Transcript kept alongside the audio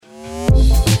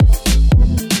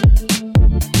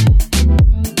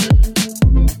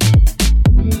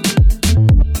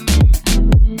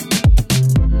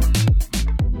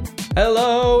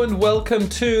welcome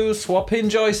to Swapping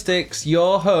Joysticks,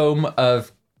 your home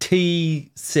of tea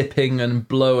sipping and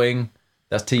blowing.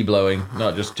 That's tea blowing,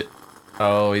 not just...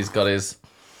 Oh, he's got his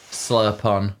slurp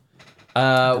on.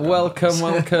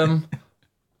 Welcome.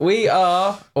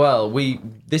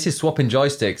 This is Swapping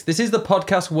Joysticks. This is the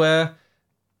podcast where,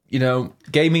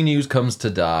 gaming news comes to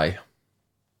die.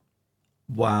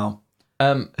 Wow.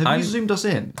 Have you zoomed us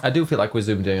in? I do feel like we're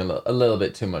zoomed in a little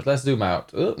bit too much. Let's zoom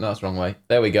out. Oh, no, that's the wrong way.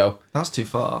 There we go. That's too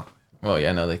far. Oh,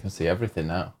 yeah, no, they can see everything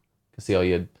now. Can see all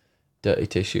your dirty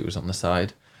tissues on the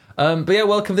side.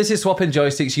 Welcome. This is Swapping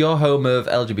Joysticks, your home of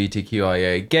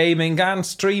LGBTQIA gaming and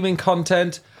streaming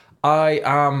content. I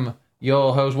am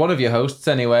your host, one of your hosts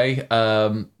anyway,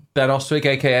 Ben Ostwick,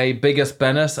 a.k.a. Biggest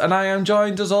Bennis, and I am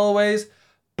joined, as always,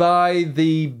 by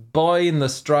the boy in the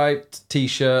striped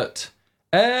t-shirt,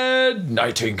 Ed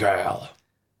Nightingale.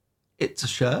 It's a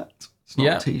shirt. It's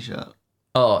not a t-shirt.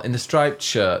 Oh, in the striped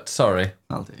shirt. Sorry.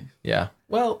 I'll do. Yeah.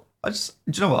 Well, do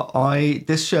you know what?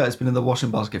 This shirt has been in the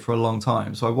washing basket for a long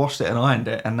time, so I washed it and ironed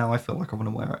it, and now I feel like I want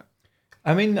to wear it.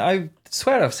 I mean, I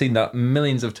swear I've seen that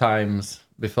millions of times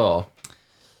before.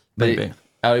 Maybe.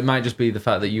 It might just be the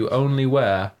fact that you only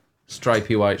wear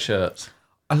stripy white shirts.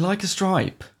 I like a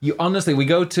stripe. You honestly, we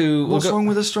go to... What's wrong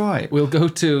with a stripe? We'll go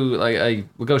to,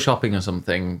 we'll go shopping or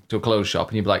something, to a clothes shop,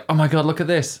 and you'll be like, oh my God, look at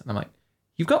this. And I'm like,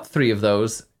 you've got 3 of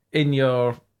those in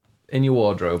your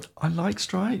wardrobe. I like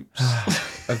stripes.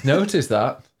 I've noticed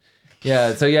that.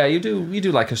 Yeah, so yeah, you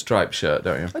do like a striped shirt,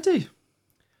 don't you? I do.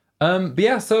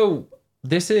 So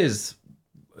this is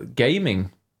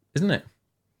gaming, isn't it?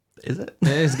 Is it? It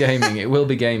is gaming. It will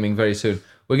be gaming very soon.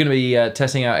 We're going to be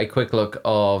testing out a quick look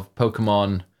of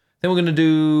Pokemon. Then we're going to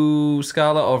do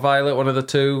Scarlet or Violet, one of the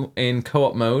two, in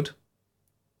co-op mode.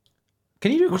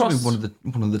 Can you do cross? One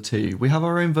of the two. We have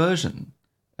our own version,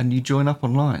 and you join up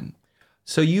online.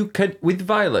 So you could, with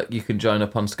Violet, you can join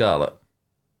up on Scarlet.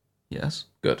 Yes.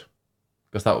 Good.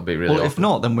 Because that would be really Well, awesome. if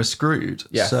not, then we're screwed.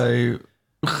 Yeah. So...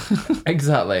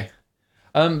 Exactly.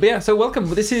 So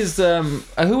welcome. This is...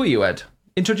 who are you, Ed?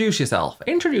 Introduce yourself.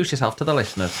 Introduce yourself to the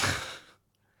listeners.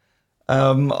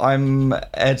 I'm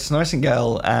Ed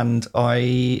Nightingale, and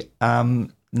I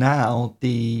am now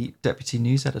the deputy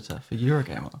news editor for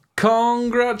Eurogamer.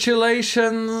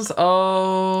 Congratulations!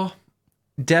 Oh,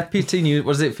 deputy news.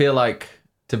 What does it feel like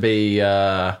to be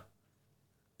a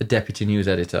deputy news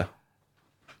editor?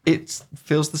 It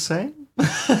feels the same.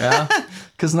 Yeah,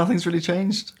 because nothing's really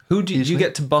changed. Do you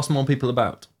get to boss more people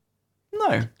about?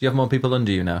 No. Do you have more people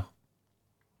under you now?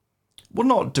 Well,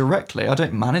 not directly. I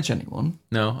don't manage anyone.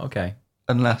 No. Okay.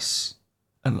 Unless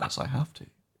I have to.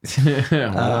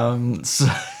 Wow.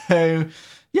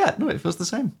 It feels the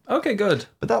same. Okay, good.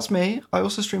 But that's me. I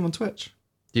also stream on Twitch.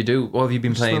 You do? What have you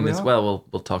been playing this? Well,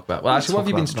 we'll talk about. Well, actually, what have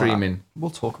you been streaming? We'll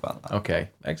talk about that. Okay,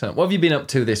 excellent. What have you been up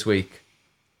to this week?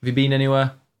 Have you been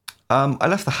anywhere? I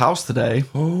left the house today.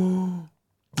 Oh.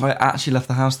 I actually left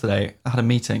the house today. I had a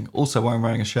meeting. Also, where I'm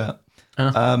wearing a shirt.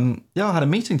 I had a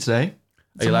meeting today.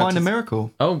 It's a minor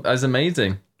miracle. Oh, that's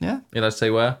amazing. Yeah. You allowed to say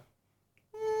where?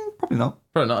 Probably not.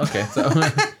 Probably not. Okay. So,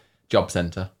 job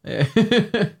centre. Yeah.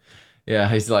 Yeah,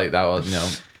 he's like that one.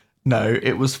 No,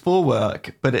 it was for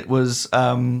work, but it was.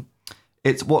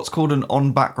 It's what's called an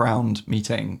on-background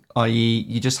meeting, i.e.,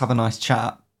 you just have a nice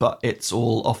chat, but it's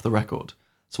all off the record.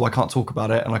 So I can't talk about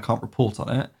it and I can't report on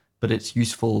it, but it's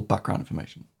useful background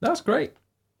information. That's great.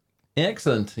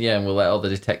 Excellent. Yeah, and we'll let all the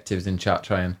detectives in chat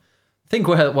try and think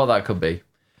what that could be.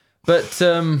 But,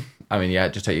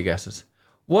 just take your guesses.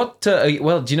 Do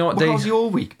you know what How's your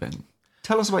week been?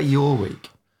 Tell us about your week.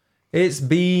 It's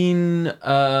been,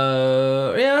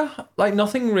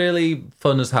 nothing really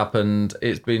fun has happened.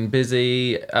 It's been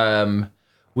busy.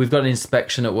 We've got an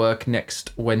inspection at work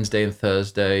next Wednesday and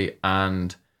Thursday,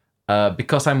 and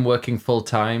because I'm working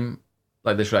full-time,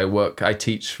 I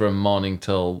teach from morning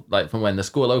till, from when the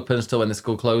school opens till when the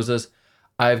school closes.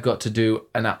 I've got to do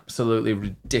an absolutely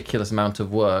ridiculous amount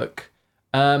of work.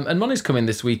 And Moni's coming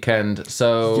this weekend,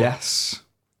 so... Yes.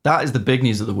 That is the big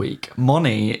news of the week.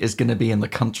 Moni is going to be in the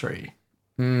country.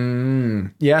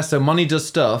 Yeah, so Moni does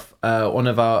stuff. One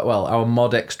of our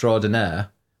mod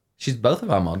extraordinaire. She's both of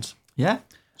our mods. Yeah.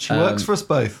 She works for us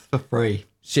both for free.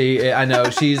 I know,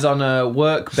 she's on a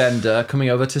work bender coming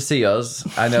over to see us.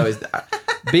 I know,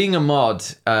 being a mod,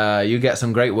 you get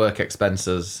some great work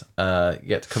expenses. You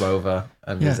get to come over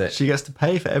and visit. She gets to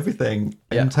pay for everything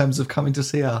in terms of coming to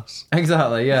see us.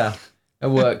 Exactly, yeah. A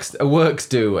works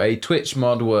do, a Twitch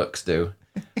mod works do.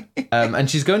 And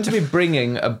she's going to be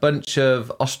bringing a bunch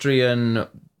of Austrian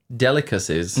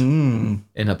delicacies in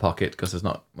her pocket because there's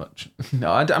not much.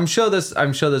 No, I'm sure there's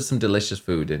some delicious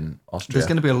food in Austria. There's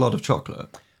going to be a lot of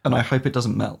chocolate, and I hope it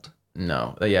doesn't melt.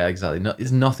 No, yeah, exactly. No,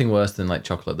 it's nothing worse than like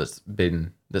chocolate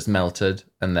that's melted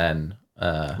and then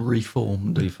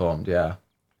Reformed. Yeah.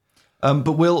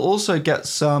 But we'll also get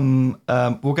some.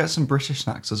 We'll get some British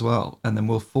snacks as well, and then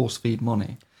we'll force feed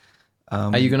Moni.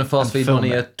 Are you going to force feed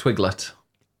Moni a Twiglet?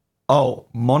 Oh,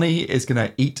 Moni is going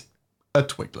to eat a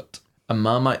Twiglet. A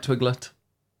Marmite Twiglet?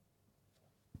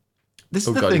 This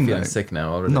is the God, thing, you're though. feeling sick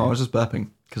now already. No, I was just burping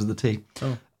because of the tea.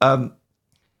 Oh.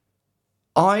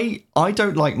 I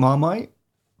don't like Marmite,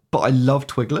 but I love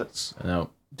Twiglets. No,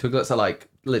 Twiglets are like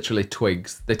literally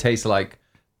twigs. They taste like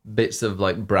bits of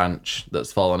like branch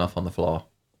that's fallen off on the floor.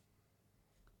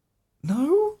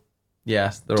 No,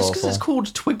 Yes, they're just awful. because it's called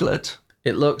Twiglet.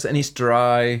 It looks and it's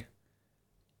dry.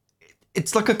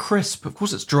 It's like a crisp. Of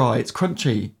course, it's dry. It's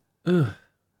crunchy. Ugh.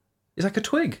 It's like a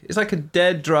twig. It's like a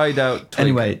dead, dried out twig.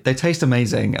 Anyway, they taste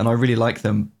amazing, and I really like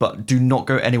them. But do not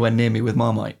go anywhere near me with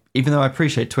Marmite. Even though I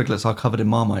appreciate Twiglets are covered in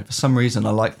Marmite, for some reason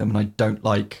I like them, and I don't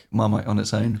like Marmite on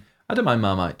its own. I don't mind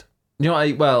Marmite. You know,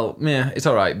 it's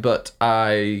all right, but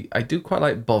I do quite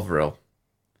like Bovril.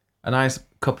 A nice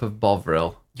cup of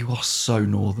Bovril. You are so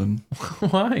northern.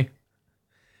 Why?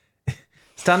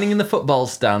 Standing in the football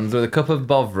stands with a cup of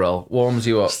Bovril warms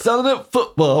you up. Standing at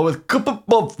football with a cup of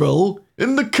Bovril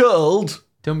in the cold.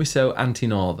 Don't be so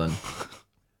anti-northern.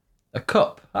 A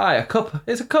cup. Aye, a cup.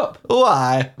 It's a cup.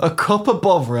 Why? A cup of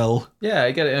Bovril. Yeah,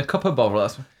 you get it in a cup of Bovril.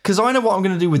 That's... Because I know what I'm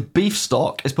going to do with beef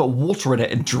stock is put water in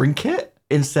it and drink it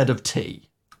instead of tea.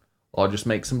 Or just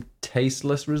make some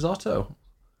tasteless risotto.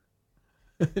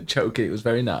 Joking, it was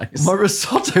very nice. My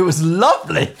risotto was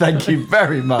lovely. Thank you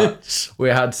very much. We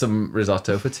had some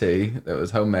risotto for tea that was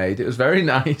homemade. It was very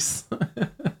nice.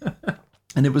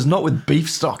 And it was not with beef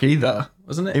stock either.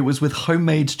 Wasn't it? It was with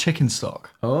homemade chicken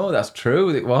stock. Oh, that's true.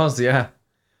 It was, yeah.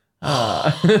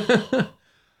 Then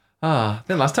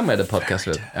last time we had a podcast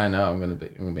with... I know, I'm gonna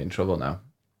be in trouble now.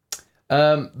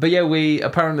 But yeah,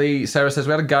 Sarah says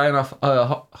we had a guy on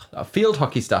our field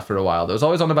hockey staff for a while that was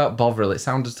always on about Bovril. It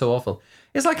sounded so awful.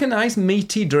 It's like a nice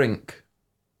meaty drink.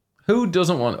 Who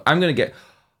doesn't want... I'm gonna get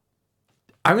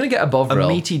a Bovril. A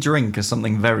meaty drink is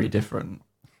something very different.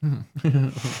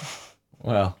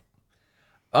 Well,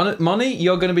 Moni,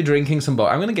 you're going to be drinking some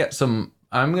I'm going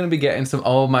to be getting some.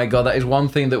 Oh my God, that is one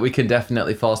thing that we can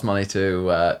definitely force Moni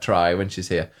to try when she's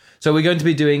here. So we're going to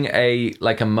be doing a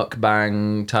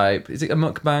mukbang type. Is it a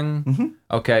mukbang? Mm-hmm.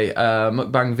 Okay,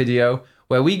 mukbang video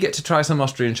where we get to try some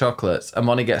Austrian chocolates and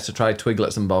Moni gets to try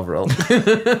Twiglets and Bovril.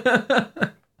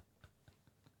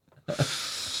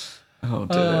 Oh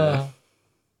dear.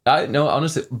 No,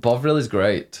 honestly, Bovril is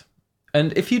great.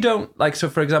 And if you don't so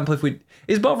for example,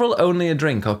 is Bovril only a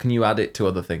drink or can you add it to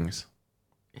other things?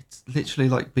 It's literally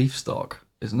like beef stock,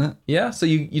 isn't it? Yeah, so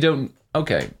you don't...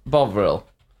 Okay, Bovril.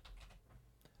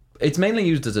 It's mainly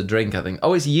used as a drink, I think.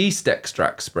 Oh, it's yeast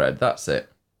extract spread. That's it.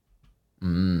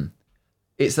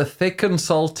 It's a thick and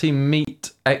salty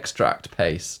meat extract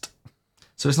paste.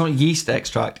 So it's not yeast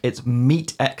extract, it's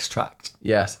meat extract.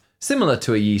 Yes, similar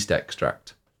to a yeast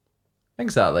extract.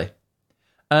 Exactly.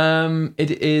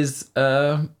 It is...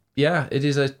 it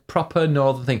is a proper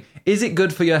northern thing. Is it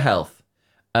good for your health?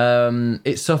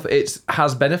 It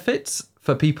has benefits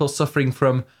for people suffering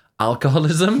from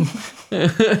alcoholism,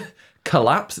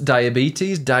 collapse,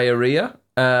 diabetes, diarrhea,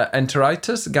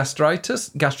 enteritis, gastritis,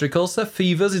 gastric ulcer,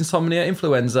 fevers, insomnia,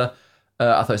 influenza.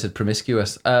 I thought I said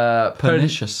promiscuous.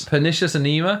 Pernicious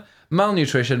anemia,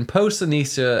 malnutrition,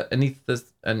 post-anesthesia,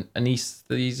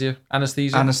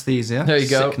 anesthesia. There you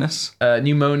go. Sickness.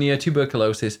 Pneumonia,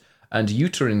 tuberculosis, and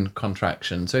uterine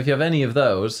contraction. So if you have any of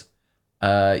those,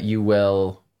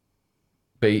 you'll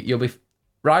be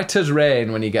right as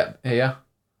rain when you get here.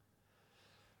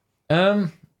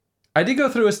 I did go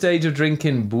through a stage of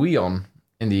drinking bouillon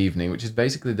in the evening, which is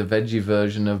basically the veggie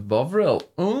version of Bovril.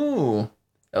 Ooh,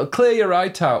 it'll clear your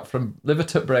right out from liver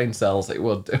to brain cells. It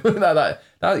would do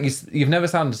you've never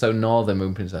sounded so northern,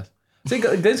 Moon Princess. See,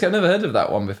 I've never heard of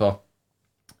that one before.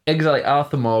 Exactly,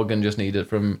 Arthur Morgan just needed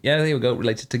there we go,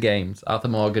 related to games. Arthur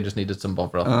Morgan just needed some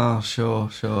Bovril. Oh, sure.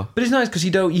 But it's nice because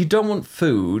you don't want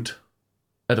food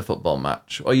at a football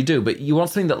match, or you do, but you want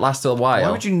something that lasts a while.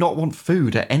 Why would you not want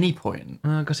food at any point?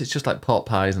 Because it's just like pork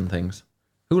pies and things.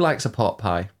 Who likes a pork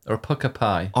pie or a pucker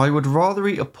pie? I would rather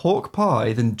eat a pork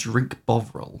pie than drink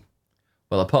Bovril.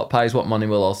 Well, a pork pie is what Moni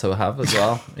will also have as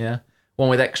well. Yeah, one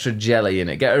with extra jelly in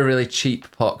it. Get a really cheap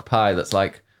pork pie that's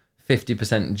like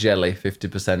 50% jelly,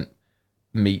 50%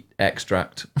 meat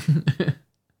extract.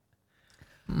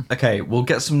 Okay, we'll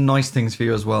get some nice things for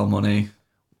you as well, Moni.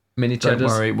 Mini cheddars.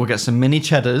 Don't worry, we'll get some mini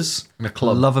cheddars. A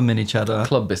club. Love a mini cheddar.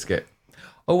 Club biscuit.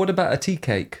 Oh, what about a tea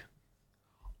cake?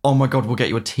 Oh my God, we'll get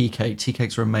you a tea cake. Tea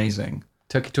cakes are amazing.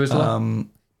 Turkey Twizzler?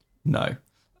 No.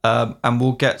 And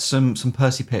we'll get some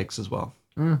Percy Pigs as well.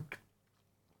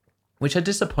 Which are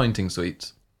disappointing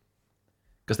sweets.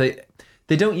 Because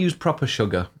they don't use proper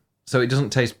sugar, so it doesn't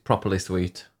taste properly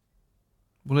sweet.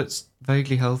 Well, it's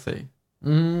vaguely healthy.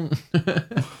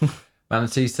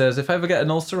 Manatee says, if I ever get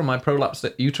an ulcer on my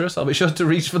prolapsed uterus, I'll be sure to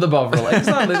reach for the Bovril.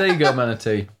 Exactly, there you go,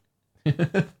 Manatee.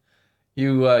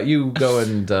 You go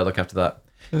and look after that.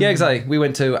 Yeah, exactly. We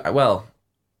went to, well,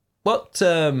 what,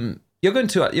 you're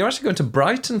actually going to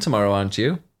Brighton tomorrow, aren't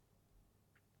you?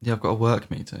 Yeah, I've got a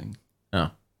work meeting.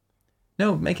 Oh.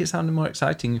 No, make it sound more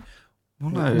exciting.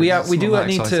 Well, no, we do not that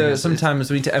need exciting, to, is it? sometimes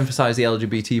we need to emphasize the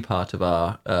LGBT part of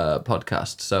our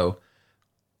podcast, so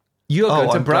you're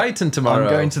going to Brighton tomorrow.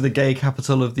 I'm going to the gay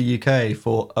capital of the UK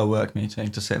for a work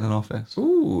meeting to sit in an office.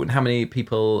 Ooh, and how many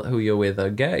people who you're with are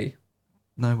gay?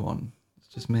 No one. It's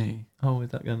just me. Oh, is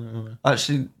that going to...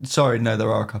 Actually, sorry, no,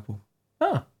 there are a couple.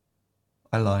 Oh.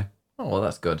 I lie. Oh, well,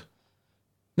 that's good.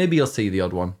 Maybe you'll see the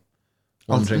odd one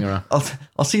wandering around.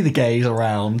 I'll see the gays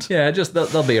around. Yeah, just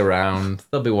they'll be around.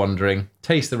 They'll be wandering.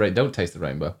 Don't taste the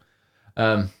rainbow.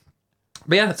 But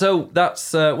yeah, so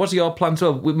that's what's your plan?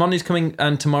 So Moni's coming,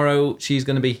 and tomorrow she's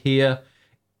going to be here.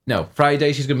 No,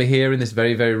 Friday she's going to be here in this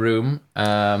very, very room.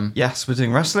 Yes, we're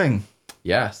doing wrestling.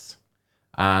 Yes,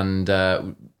 and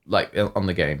like on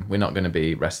the game, we're not going to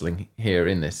be wrestling here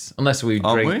in this unless we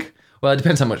Aren't drink. we? Well, it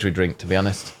depends how much we drink, to be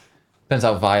honest. Depends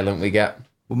how violent we get.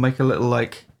 We'll make a little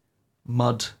like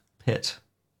mud pit.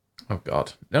 Oh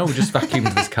God, no! We just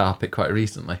vacuumed this carpet quite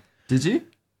recently. Did you?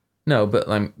 No, but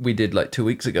we did 2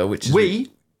 weeks ago, which is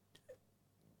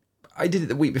I did it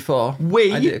the week before.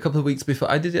 I did it a couple of weeks before.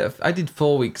 I did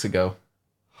 4 weeks ago.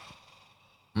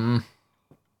 You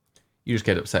just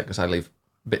get upset because I leave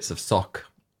bits of sock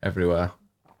everywhere.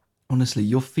 Honestly,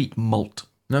 your feet molt.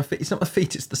 No, it's not my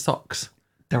feet; it's the socks.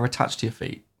 They're attached to your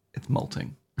feet. It's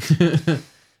molting. Does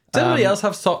anybody else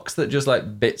have socks that just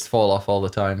bits fall off all the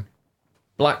time?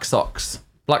 Black socks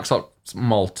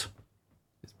molt.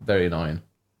 It's very annoying.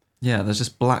 Yeah, there's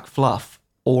just black fluff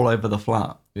all over the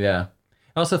flat. Yeah.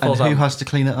 It also And falls who out. has to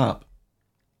clean it up?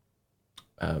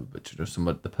 But just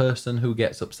the person who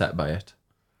gets upset by it.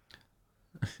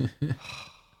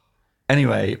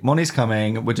 Anyway, Moni's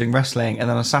coming. We're doing wrestling, and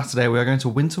then on Saturday we are going to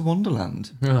Winter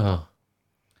Wonderland, Oh.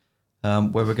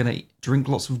 where we're going to drink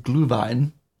lots of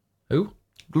Glühwein. Who?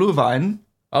 Glühwein.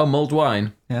 Oh, mulled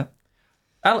wine. Yeah.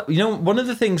 One of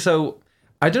the things. So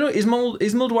I don't know.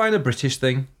 Is mulled wine a British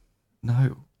thing?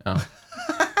 No. Oh.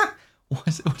 What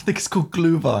do you think it's called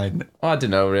Glühwein? I don't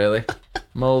know really.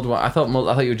 Mulled wine. I thought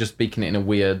you were just speaking it in a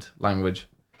weird language.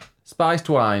 Spiced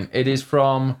wine. It is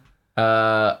from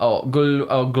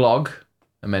Glog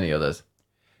and many others.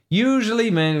 Usually,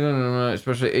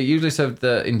 especially usually served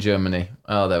in Germany.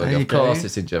 Oh, there we go. Of course,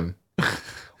 it's in Germany.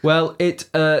 Well,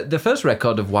 the first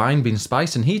record of wine being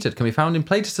spiced and heated can be found in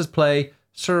Plautus's play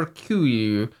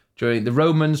Circuit. During the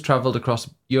Romans travelled across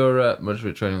Europe, much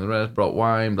training the rest, brought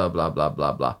wine, blah blah blah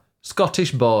blah blah.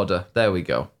 Scottish border. There we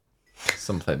go.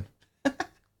 Something.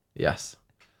 Yes.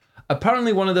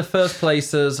 Apparently, one of the first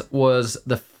places was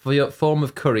the form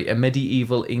of curry, a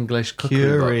medieval English cookery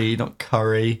Curry, not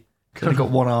curry. It's only got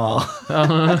one R.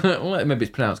 well, maybe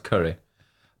it's pronounced curry.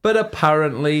 But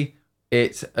apparently,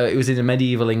 it was in a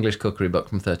medieval English cookery book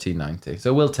from 1390.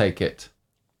 So we'll take it.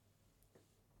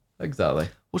 Exactly.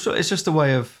 Well, sure, it's just a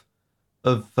way of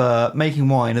making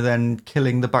wine and then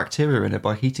killing the bacteria in it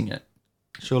by heating it.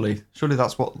 Surely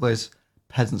that's what those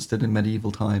peasants did in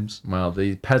medieval times. Well,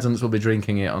 the peasants will be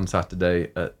drinking it on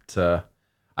Saturday at.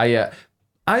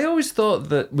 I always thought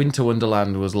that Winter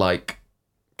Wonderland was like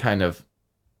kind of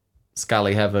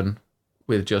scally heaven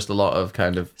with just a lot of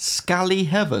kind of Scally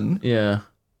heaven? yeah,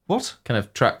 What? kind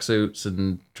of tracksuits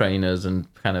and trainers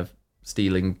and kind of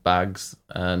stealing bags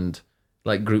and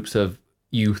like groups of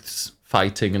youths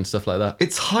fighting and stuff like that.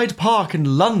 It's Hyde Park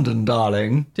in London,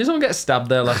 darling. Did someone get stabbed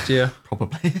there last year?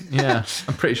 Probably. Yeah,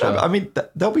 I'm pretty sure. I mean,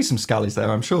 there'll be some scallies there,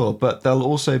 I'm sure, but there'll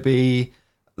also be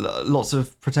lots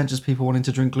of pretentious people wanting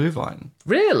to drink Glühwein.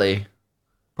 Really?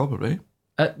 Probably.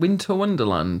 At Winter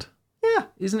Wonderland? Yeah.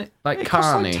 Isn't it like It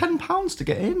costs carny? like £10 to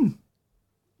get in.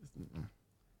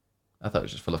 I thought it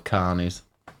was just full of carnies.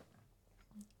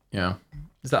 Yeah.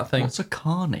 Is that a thing? What's a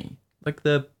carny? Like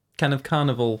the kind of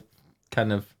carnival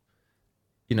kind of,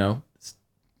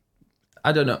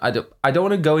 I don't know. I don't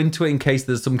want to go into it in case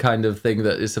there's some kind of thing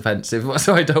that is offensive,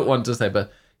 so I don't want to say,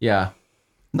 but yeah.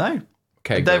 No.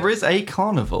 Okay, There good. is a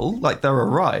carnival, like there are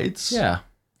rides. Yeah.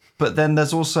 But then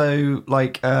there's also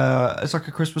like it's like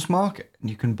a Christmas market, and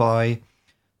you can buy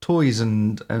toys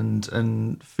and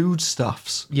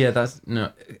foodstuffs. Yeah,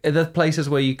 no. Are there places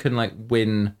where you can like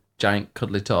win giant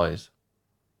cuddly toys?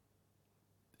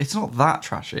 It's not that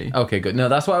trashy. Okay, good. No,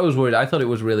 that's what I was worried. I thought it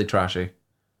was really trashy.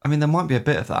 I mean, there might be a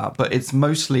bit of that, but it's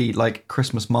mostly like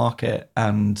Christmas market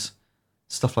and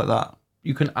stuff like that.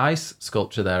 You can ice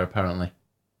sculpture there, apparently.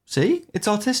 See? It's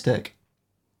artistic.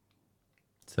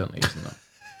 Certainly isn't that.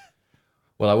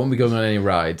 Well, I won't be going on any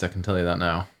rides, I can tell you that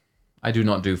now. I do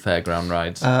not do fairground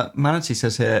rides. Manatee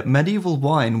says here, medieval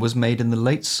wine was made in the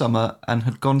late summer and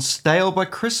had gone stale by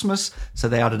Christmas, so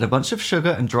they added a bunch of sugar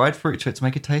and dried fruit to it to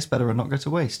make it taste better and not go to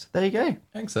waste. There you go.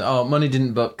 Excellent. Oh, money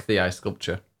didn't book the ice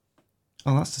sculpture.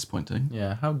 Oh, that's disappointing.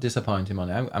 Yeah, how disappointing,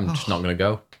 money. I'm just not going to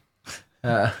go.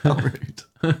 How rude.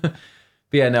 But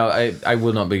yeah, no, I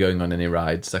will not be going on any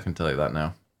rides, I can tell you that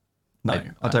now. No,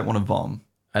 I don't want to vom.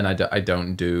 And I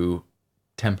don't do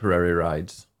temporary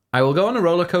rides. I will go on a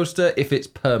roller coaster if it's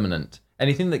permanent.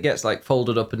 Anything that gets like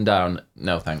folded up and down,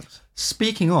 no thanks.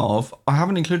 Speaking of, I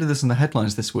haven't included this in the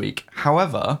headlines this week.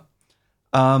 However,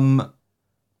 Port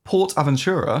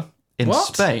Aventura in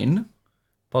What? Spain.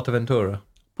 Portaventura.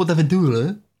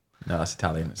 Portaventura. No, that's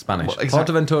Italian. It's Spanish. What,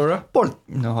 exactly? Portaventura?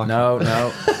 No, I No,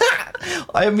 no.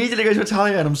 I immediately go to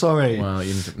Italian. I'm sorry. Well,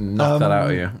 you knocked that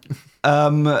out of you.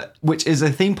 Which is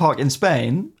a theme park in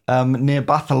Spain near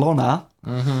Barcelona.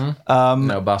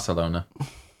 No, Barcelona.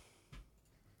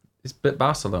 It's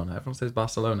Barcelona. Everyone says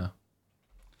Barcelona.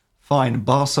 Fine,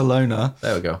 Barcelona.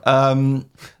 There we go.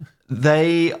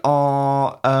 They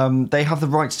are. They have the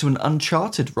rights to an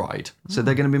Uncharted ride, so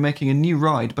they're going to be making a new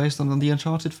ride based on the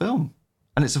Uncharted film,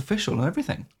 and it's official and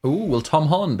everything. Ooh, will Tom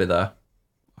Holland be there?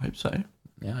 I hope so.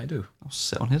 Yeah, I do. I'll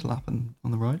sit on his lap and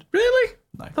on the ride. Really?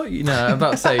 No. I thought I'm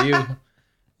about to say you.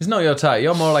 It's not your type.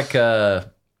 You're more like the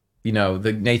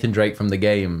Nathan Drake from the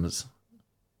games.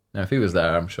 Now, if he was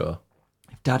there, I'm sure.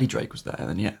 If Daddy Drake was there,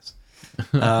 then yes.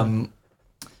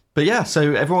 But yeah,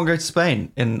 so everyone go to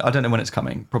Spain in, I don't know when it's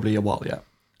coming, probably a while yet.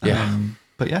 Yeah.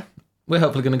 But yeah. We're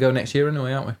hopefully going to go next year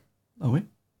anyway, aren't we? Are we?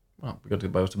 Well, we've got to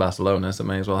go to Barcelona, so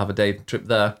may as well have a day trip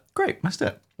there. Great, let's do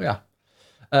it. Yeah.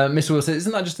 Mr. Will says,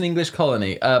 isn't that just an English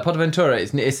colony? Portaventura,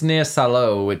 it's near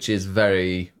Salou, which is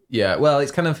very, well,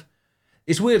 it's kind of,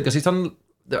 it's weird because it's on,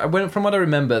 from what I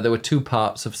remember, there were two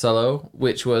parts of Salou,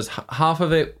 which was half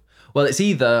of it, well, it's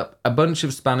either a bunch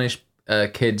of Spanish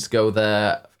kids go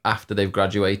there after they've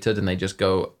graduated and they just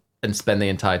go and spend the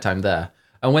entire time there.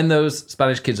 And when those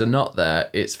Spanish kids are not there,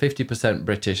 it's 50%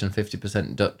 British and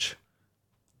 50% Dutch.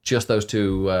 Just those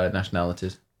two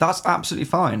nationalities. That's absolutely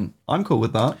fine. I'm cool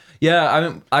with that.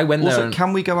 Yeah, I went there. Also, And,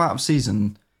 can we go out of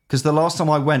season? Because the last time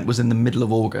I went was in the middle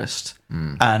of August,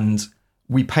 and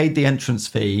we paid the entrance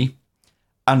fee,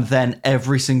 and then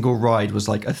every single ride was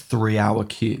like a 3-hour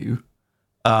queue.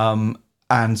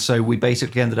 And so we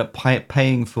basically ended up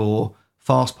paying for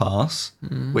FastPass,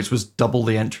 which was double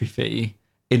the entry fee,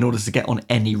 in order to get on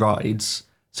any rides.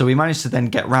 So we managed to then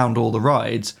get round all the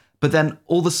rides, but then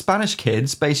all the Spanish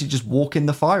kids basically just walk in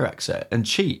the fire exit and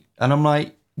cheat. And I'm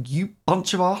like, you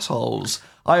bunch of assholes.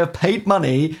 I have paid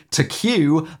money to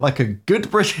queue like a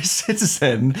good British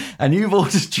citizen, and you've all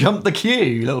just jumped the queue,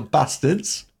 you little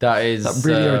bastards. that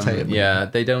really irritated me. Yeah,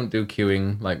 they don't do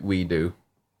queuing like we do.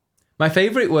 My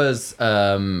favourite was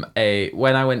when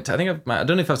I went to, I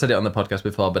don't know if I've said it on the podcast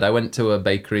before, but I went to a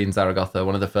bakery in Zaragoza,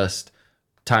 one of the first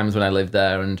times when I lived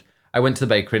there, and I went to the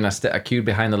bakery and I queued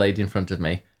behind the lady in front of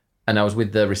me, and I was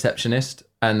with the receptionist,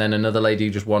 and then another lady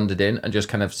just wandered in and just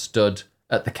kind of stood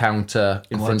at the counter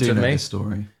in front of me. This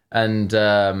story. And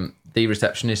the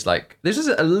receptionist, this was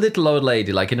a little old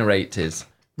lady, like in her 80s,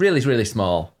 really, really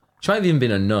small. She might have even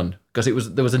been a nun, because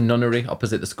there was a nunnery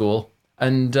opposite the school,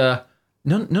 and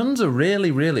nuns are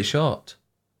really, really short.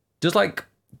 Just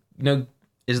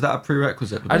Is that a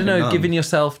prerequisite? I don't know, giving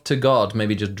yourself to God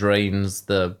maybe just drains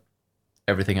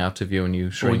everything out of you and you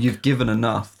Or shrink. you've given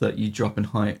enough that you drop in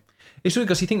height. It's true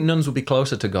because you think nuns would be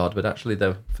closer to God, but actually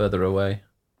they're further away.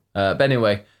 But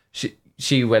anyway,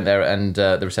 she went there and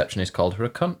the receptionist called her a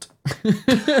cunt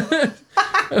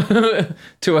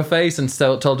to her face and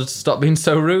told her to stop being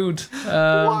so rude.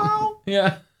 Wow.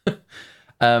 Yeah.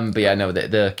 But yeah, no,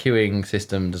 the queuing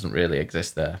system doesn't really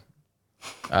exist there.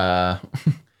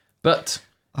 But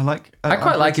I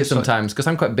quite like it sometimes because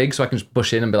I'm quite big, so I can just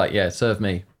bush in and be like, yeah, serve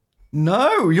me.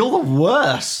 No, you're the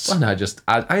worst. Well, no,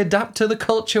 I adapt to the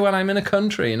culture when I'm in a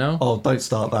country, you know? Oh, don't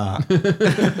start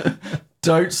that.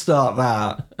 Don't start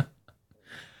that.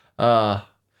 But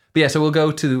yeah, so we'll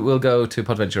go to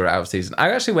Portaventura out of season.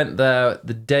 I actually went there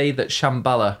the day that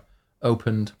Shambhala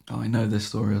opened. Oh, I know this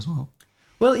story as well.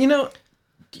 Well,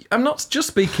 I'm not just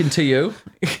speaking to you.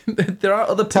 There are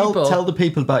other people. Tell the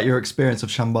people about your experience of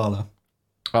Shambhala.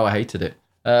 Oh, I hated it.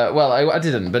 Well, I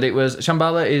didn't, but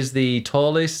Shambhala is the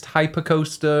tallest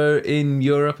hypercoaster in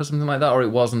Europe or something like that, or it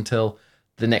was until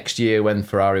the next year when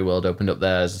Ferrari World opened up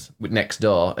theirs next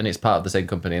door, and it's part of the same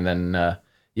company, and then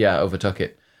overtook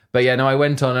it. But yeah, no, I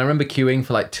went on. I remember queuing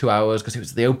for like 2 hours because it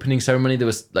was the opening ceremony. There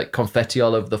was like confetti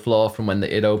all over the floor from when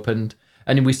it opened,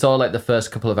 and we saw like the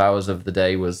first couple of hours of the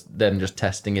day was them just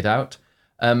testing it out.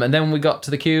 And then we got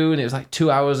to the queue, and it was like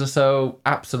 2 hours or so,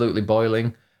 absolutely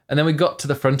boiling. And then we got to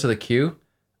the front of the queue,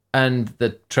 and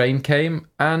the train came,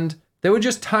 and they were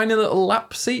just tiny little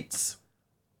lap seats.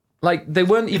 Like, they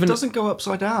weren't even... It doesn't go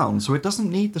upside down, so it doesn't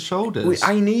need the shoulders.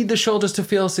 I need the shoulders to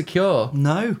feel secure.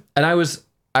 No. And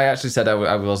I actually said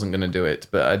I wasn't going to do it,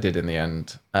 but I did in the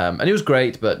end. And it was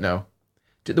great, but no.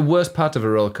 The worst part of a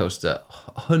roller coaster,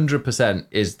 100%,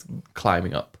 is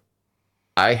climbing up.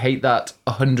 I hate that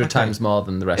 100 times more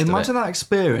than the rest of it. Imagine that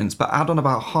experience, but add on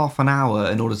about half an hour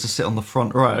in order to sit on the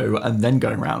front row and then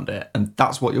going around it. And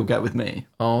that's what you'll get with me.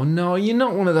 Oh, no, you're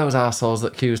not one of those assholes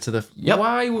that queues to the... Yep.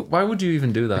 Why would you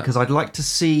even do that? Because I'd like to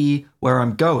see where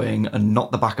I'm going and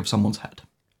not the back of someone's head.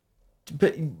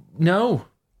 But, no.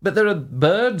 But there are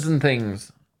birds and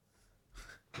things.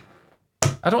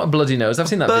 I don't want a bloody nose. I've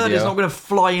seen that video. Bird is not going to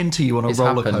fly into you on a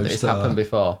roller coaster. It's happened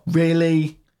before.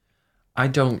 Really? I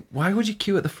don't... Why would you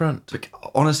queue at the front?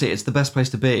 Honestly, it's the best place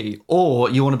to be. Or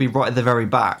you want to be right at the very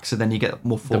back, so then you get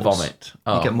more force. The vomit.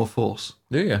 Oh. You get more force.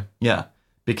 Do you? Yeah,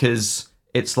 because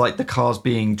it's like the car's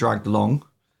being dragged along.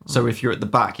 So if you're at the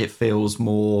back, it feels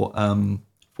more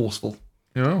forceful.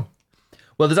 Oh.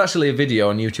 Well, there's actually a video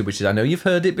on YouTube, which is... I know you've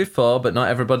heard it before, but not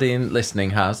everybody listening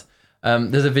has.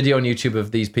 There's a video on YouTube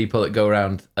of these people that go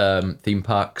around theme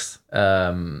parks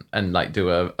and like do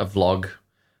a vlog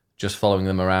just following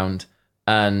them around.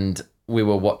 And I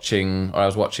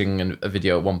was watching a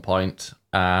video at one point,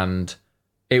 and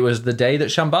it was the day that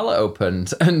Shambhala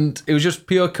opened. And it was just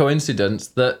pure coincidence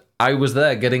that I was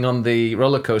there getting on the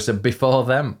roller coaster before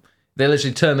them. They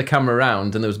literally turned the camera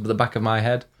around, and there was the back of my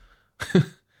head.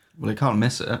 Well, you can't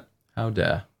miss it. How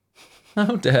dare.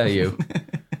 How dare you?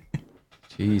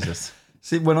 Jesus.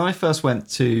 See, when I first went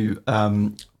to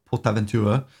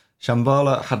PortAventura,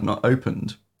 Shambhala had not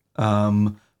opened.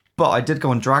 But I did go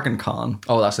on Dragon Khan.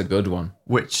 Oh, that's a good one.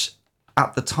 Which,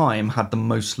 at the time, had the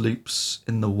most loops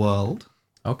in the world.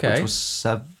 Okay. Which was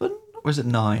 7? Or was it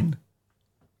 9?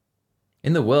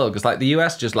 In the world, because like the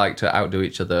US just like to outdo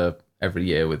each other every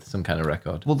year with some kind of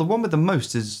record. Well, the one with the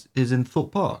most is in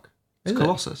Thorpe Park. It's Is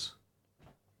Colossus.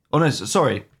 Oh, no,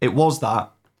 sorry. It was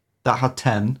that. That had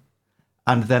 10.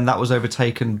 And then that was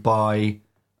overtaken by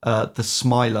the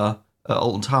Smiler at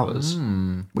Alton Towers,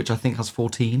 which I think has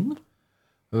 14.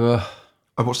 Ugh.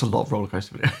 I watched a lot of roller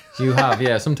coaster videos. You have,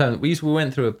 yeah. Sometimes we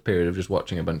went through a period of just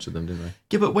watching a bunch of them, didn't we?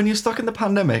 Yeah, but when you're stuck in the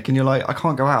pandemic and you're like, I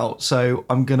can't go out, so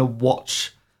I'm going to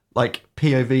watch like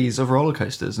POVs of roller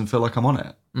coasters and feel like I'm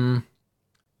on it.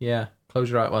 Yeah. Close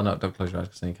your eyes. Well, no, don't close your eyes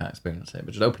because then you can't experience it.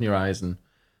 But just open your eyes and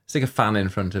stick a fan in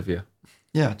front of you.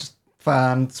 Yeah, just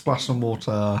fan, splash some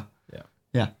water. Yeah.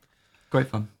 Yeah. Great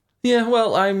fun. Yeah,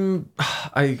 well,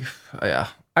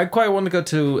 I quite want to go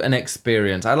to an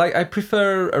experience. I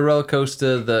prefer a roller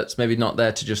coaster that's maybe not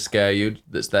there to just scare you,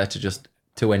 that's there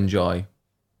to enjoy.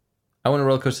 I want a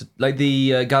roller coaster like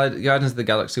the Guardians of the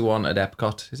Galaxy one at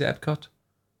Epcot. Is it Epcot?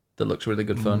 That looks really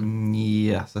good fun.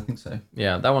 Yes, I think so.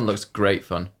 Yeah, that one looks great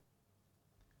fun.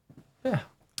 Yeah.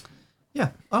 Yeah,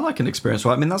 I like an experience,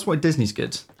 right? I mean, that's why Disney's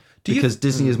good. Because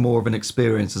Disney is more of an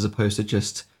experience as opposed to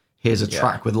just, here's a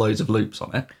track with loads of loops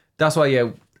on it. That's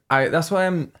why, that's why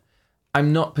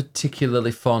I'm not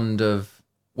particularly fond of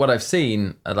what I've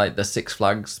seen at like the Six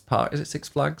Flags park. Is it Six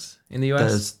Flags in the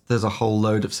US? There's a whole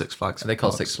load of Six Flags. Are they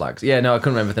called Six Flags? Yeah, no, I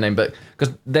couldn't remember the name, but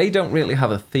because they don't really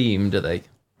have a theme, do they?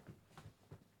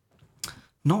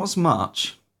 Not as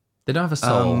much. They don't have a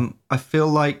soul. I feel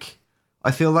like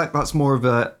that's more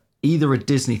of either a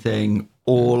Disney thing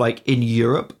or like in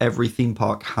Europe, every theme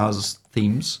park has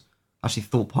themes. Actually,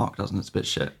 Thorpe Park doesn't. It's a bit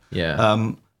shit.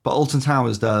 Yeah. But Alton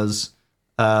Towers does.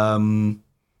 And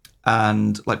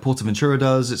like PortAventura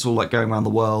does. It's all like going around the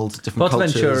world, different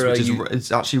cultures, which is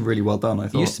it's actually really well done, I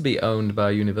thought. It used to be owned by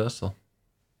Universal.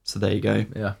 So there you go.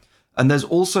 Yeah. And there's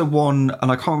also one,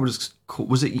 and I can't remember what it's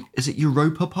called. Is it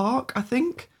Europa Park, I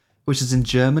think? Which is in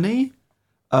Germany.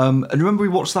 And remember we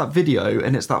watched that video,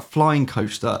 and it's that flying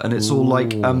coaster, and it's all like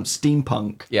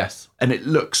steampunk. Yes. And it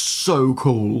looks so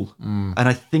cool. And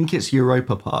I think it's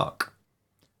Europa Park.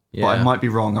 Yeah. But I might be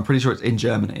wrong. I'm pretty sure it's in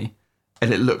Germany.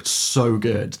 And it looked so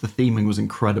good. The theming was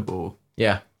incredible.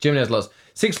 Yeah, Germany has lots.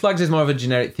 Six Flags is more of a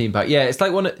generic theme park. Yeah, it's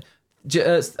like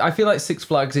I feel like Six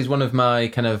Flags is one of my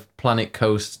kind of Planet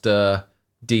Coaster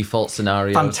default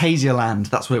scenarios.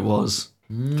 Fantasialand, that's what it was.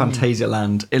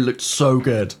 Fantasialand. It looked so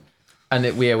good.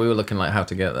 And we were looking like how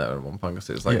to get there at one point. Because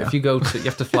it's like Yeah. if you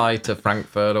have to fly to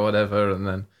Frankfurt or whatever, and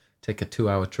then take a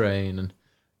 2-hour train, and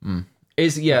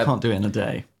Can't do it in a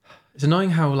day. it's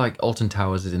annoying how like Alton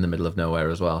Towers is in the middle of nowhere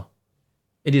as well.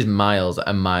 It is miles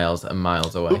and miles and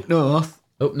miles away. Up north.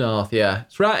 Up north, yeah.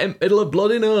 It's right in the middle of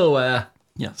bloody nowhere.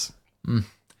 Yes.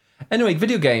 Anyway,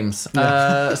 video games.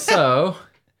 So,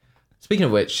 speaking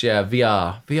of which, yeah,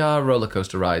 VR roller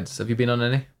coaster rides. Have you been on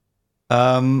any?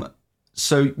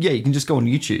 So yeah, you can just go on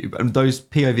YouTube and those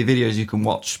POV videos you can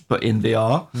watch, but in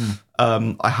VR.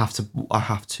 I have to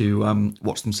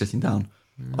watch them sitting down.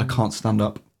 I can't stand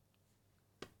up.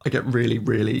 I get really,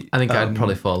 really. I think I'd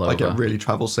probably fall over. I get really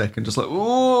travel sick and just like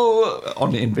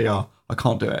on in VR. I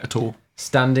can't do it at all.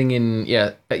 Standing in,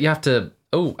 yeah, you have to.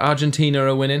 Oh, Argentina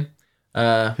are winning.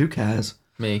 Who cares?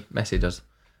 Messi does.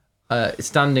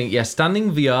 Standing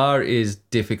VR is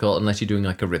difficult unless you're doing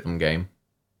like a rhythm game.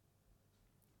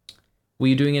 Were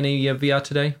you doing any VR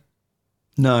today?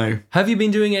 No. Have you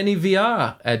been doing any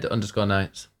VR,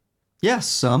 Ed_Nights? Yes,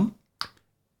 some.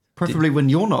 Preferably when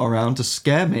you're not around to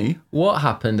scare me. What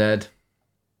happened, Ed?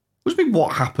 What do you mean,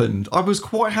 what happened? I was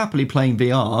quite happily playing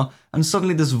VR, and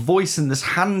suddenly this voice and this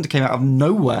hand came out of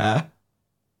nowhere.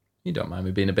 You don't mind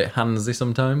me being a bit handsy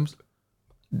sometimes?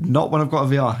 Not when I've got a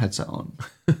VR headset on.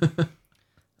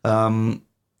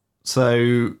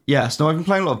 So yes, no, I've been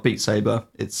playing a lot of Beat Saber.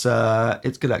 It's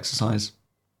good exercise.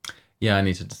 Yeah, I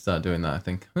need to start doing that, I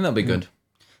think that'll be good.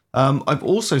 I've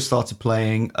also started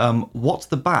playing What's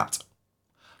the Bat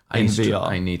in VR.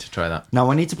 I need to try that.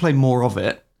 Now I need to play more of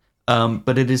it,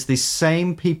 but it is the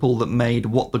same people that made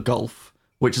What the Golf,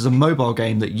 which is a mobile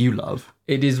game that you love.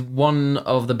 It is one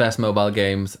of the best mobile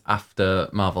games after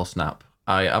Marvel Snap.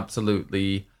 I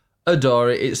absolutely adore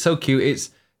it. It's so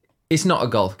cute. It's not a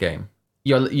golf game.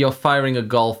 You're firing a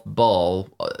golf ball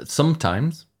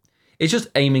sometimes. It's just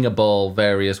aiming a ball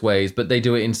various ways, but they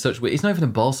do it in such way. It's not even a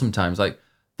ball sometimes. Like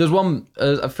there's one,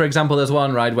 for example, there's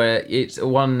one ride where it's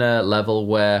one level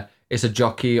where it's a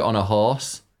jockey on a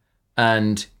horse,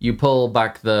 and you pull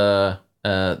back the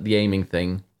aiming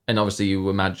thing, and obviously you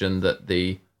imagine that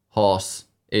the horse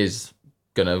is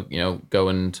gonna go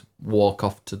and walk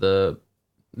off to the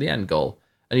end goal,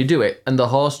 and you do it, and the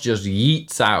horse just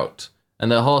yeets out.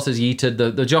 And the horse is yeeted.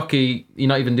 The jockey, you're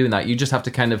not even doing that. You just have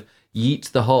to kind of yeet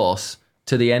the horse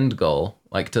to the end goal,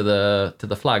 like to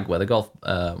the flag where the golf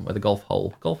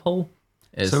hole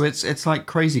is. So it's like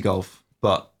Crazy Golf,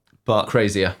 but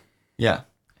crazier. yeah,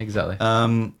 Exactly.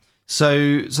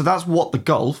 So that's What the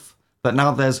Golf, but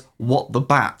now there's What the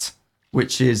Bat,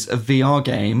 which is a VR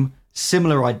game,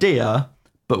 similar idea,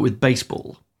 but with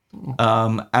baseball.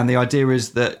 And the idea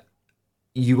is that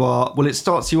it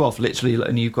starts you off literally,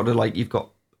 and you've got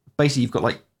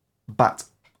like bat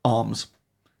arms,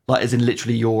 like as in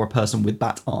literally you're a person with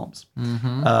bat arms.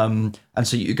 And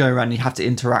so you go around and you have to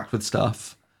interact with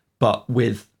stuff, but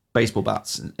with baseball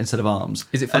bats instead of arms.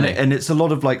 Is it funny? And it's a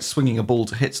lot of like swinging a ball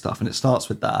to hit stuff, and it starts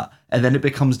with that, and then it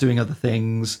becomes doing other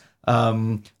things.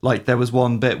 Like there was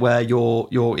one bit where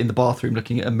you're in the bathroom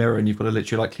looking at a mirror, and you've got to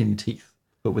literally like clean your teeth,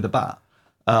 but with a bat.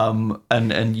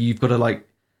 And you've got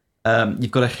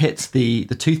to hit the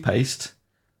toothpaste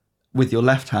with your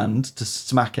left hand to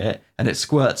smack it, and it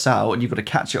squirts out, and you've got to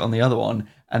catch it on the other one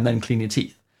and then clean your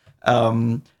teeth.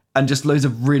 And just loads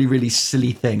of really, really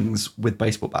silly things with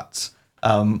baseball bats.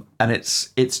 And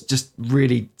it's just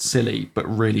really silly, but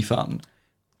really fun.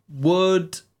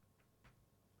 Would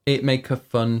it make a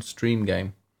fun stream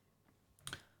game?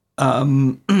 I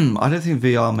don't think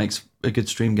VR makes a good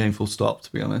stream game full stop,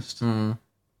 to be honest.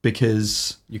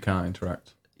 Because You can't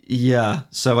interact. yeah,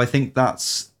 so I think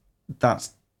that's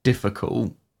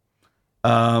difficult.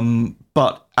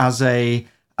 But as a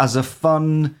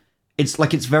fun,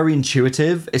 it's very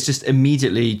intuitive. It's just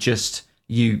immediately just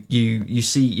you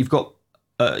see you've got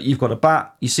a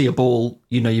bat, you see a ball,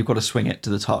 you've got to swing it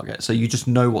to the target. So you just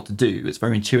know what to do. It's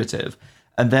very intuitive.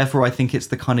 And therefore I think it's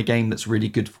the kind of game that's really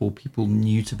good for people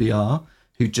new to VR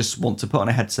who just want to put on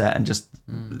a headset and just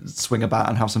swing a bat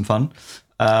and have some fun.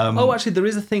 Actually, there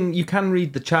is a thing. You can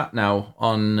read the chat now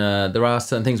on. There are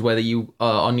certain things where you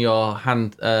on your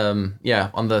hand. On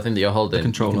the thing that you're holding.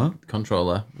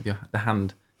 Controller with the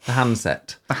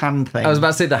handset. The hand thing. I was about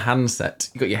to say the handset.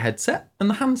 You got your headset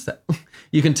and the handset.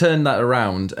 You can turn that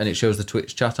around and it shows the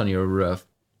Twitch chat on your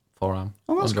forearm.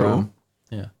 Oh, that's underarm. cool.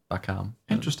 Yeah, back arm.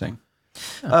 Interesting.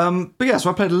 But yeah, so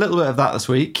I played a little bit of that this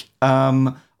week.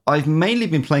 I've mainly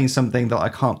been playing something that I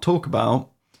can't talk about.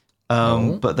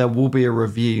 But there will be a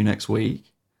review next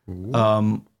week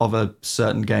of a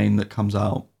certain game that comes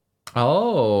out.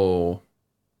 Oh,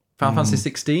 Final Fantasy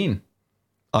 16.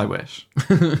 I wish.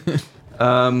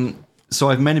 So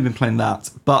I've mainly been playing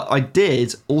that, but I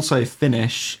did also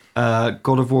finish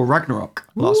God of War Ragnarok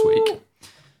last week.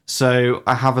 So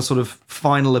I have a sort of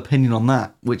final opinion on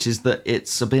that, which is that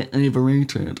it's a bit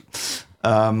overrated.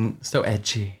 So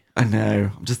edgy. I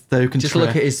know. I'm just so contrarian. Just look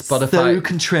at his Spotify. So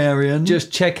contrarian.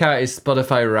 Just check out his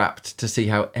Spotify Wrapped to see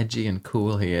how edgy and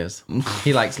cool he is.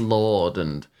 He likes Lord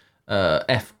and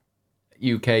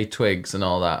UK Twigs and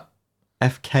all that.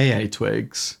 FKA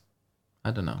Twigs.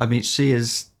 I don't know. I mean, she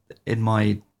is in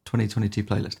my 2022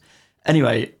 playlist.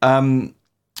 Anyway, Of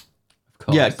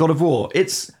course. yeah, God of War.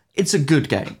 It's a good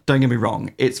game. Don't get me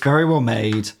wrong. It's very well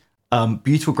made.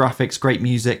 Beautiful graphics, great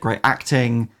music, great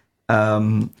acting.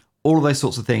 All of those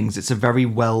sorts of things. It's a very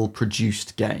well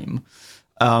produced game.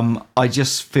 I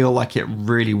just feel like it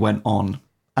really went on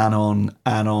and on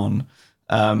and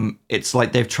on. It's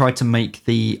like they've tried to make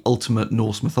the ultimate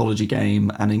Norse mythology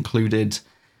game and included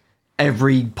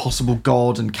every possible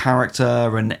god and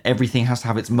character, and everything has to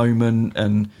have its moment.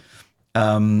 And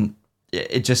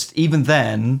it just, even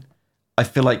then, I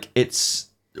feel like it's,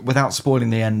 without spoiling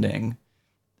the ending,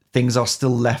 things are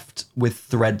still left with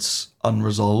threads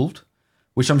unresolved,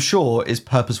 which I'm sure is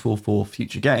purposeful for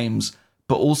future games,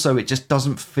 but also it just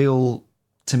doesn't feel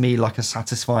to me like a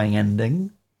satisfying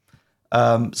ending.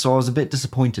 So I was a bit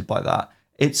disappointed by that.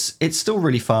 It's still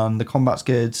really fun. The combat's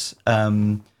good,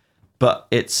 but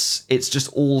it's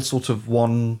just all sort of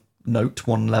one note,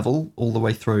 one level all the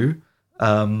way through.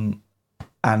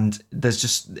 And there's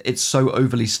just, it's so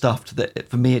overly stuffed that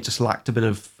for me it just lacked a bit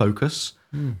of focus.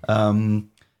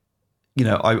 You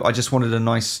know, I just wanted a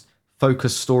nice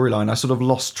focused storyline. I sort of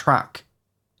lost track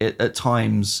at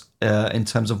times in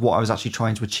terms of what I was actually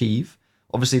trying to achieve.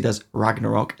 Obviously, there's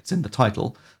Ragnarok; it's in the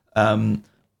title,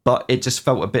 but it just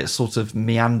felt a bit sort of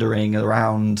meandering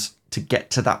around to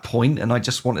get to that point, and I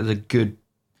just wanted a good,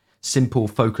 simple,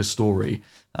 focused story.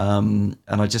 And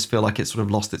I just feel like it sort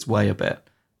of lost its way a bit.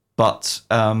 But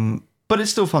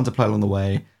it's still fun to play along the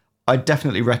way. I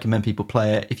definitely recommend people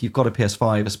play it if you've got a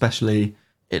PS5, especially.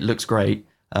 It looks great.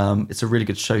 It's a really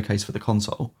good showcase for the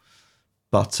console,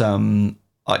 but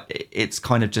it's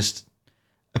kind of just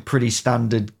a pretty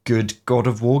standard good God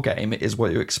of War game. It is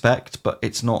what you expect, but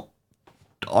it's not,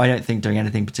 I don't think, doing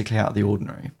anything particularly out of the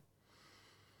ordinary.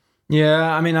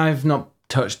 Yeah, I mean, I've not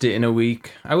touched it in a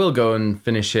week. I will go and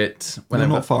finish it We're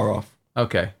not far off.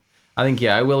 Okay. I think,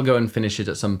 yeah, I will go and finish it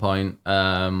at some point.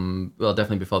 Well,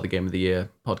 definitely before the Game of the Year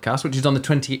podcast, which is on the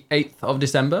 28th of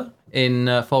December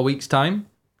in 4 weeks' time.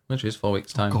 Which is 4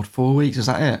 weeks' time. God, 4 weeks, is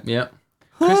that it? Yeah.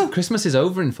 Christmas is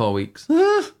over in 4 weeks.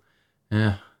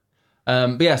 Yeah.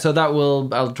 But yeah, so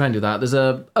I'll try and do that. There's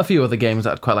a few other games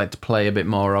that I'd quite like to play a bit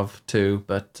more of too.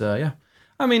 But yeah.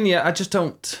 I mean, yeah, I just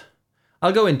don't...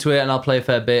 I'll go into it and I'll play a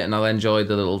fair bit and I'll enjoy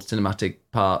the little cinematic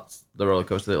parts, the roller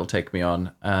coaster that it'll take me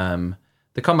on.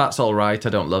 The combat's all right. I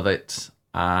don't love it.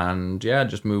 And yeah,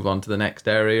 just move on to the next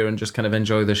area and just kind of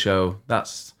enjoy the show.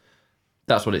 That's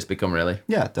what it's become, really.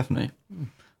 Yeah, definitely.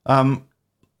 Now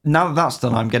that that's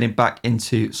done, I'm getting back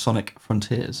into Sonic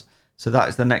Frontiers. So that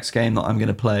is the next game that I'm going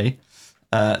to play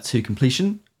to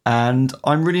completion, and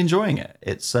I'm really enjoying it.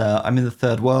 It's I'm in the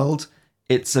third world.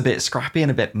 It's a bit scrappy and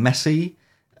a bit messy.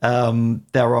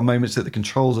 There are moments that the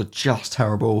controls are just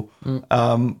terrible,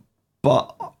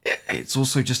 but it's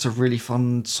also just a really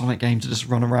fun Sonic game to just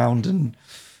run around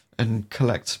and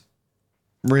collect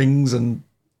rings and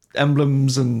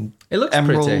emblems and It looks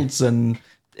emeralds pretty. and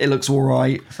it looks all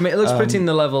right. I mean, it looks pretty in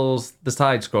the levels, the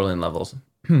side-scrolling levels.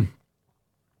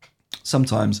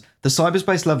 Sometimes the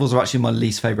cyberspace levels are actually my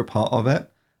least favorite part of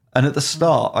it. And at the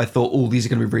start, I thought, oh, these are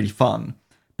going to be really fun.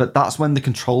 But that's when the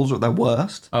controls are at their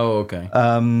worst. Oh, okay.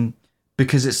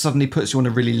 Because it suddenly puts you on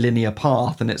a really linear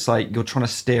path, and it's like you're trying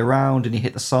to steer around and you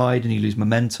hit the side and you lose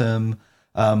momentum.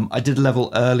 I did a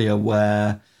level earlier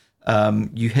where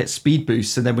you hit speed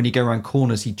boosts, and then when you go around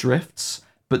corners, he drifts.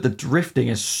 But the drifting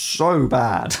is so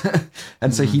bad.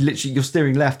 And so he literally, you're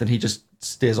steering left and he just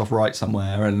steers off right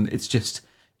somewhere, and it's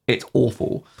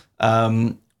awful.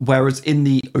 Whereas in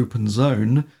the open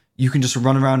zone, you can just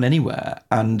run around anywhere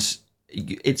and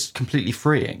it's completely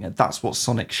freeing. And that's what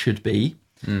Sonic should be.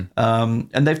 And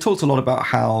they've talked a lot about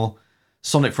how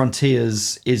Sonic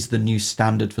Frontiers is the new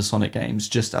standard for Sonic games,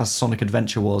 just as Sonic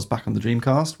Adventure was back on the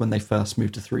Dreamcast when they first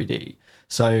moved to 3D.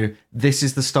 So this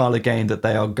is the style of game that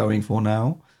they are going for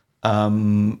now,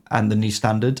 and the new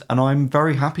standard. And I'm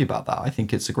very happy about that. I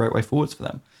think it's a great way forwards for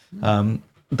them.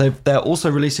 They're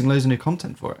also releasing loads of new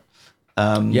content for it.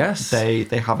 Yes. They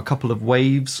have a couple of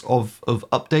waves of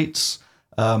updates,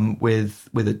 with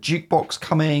a jukebox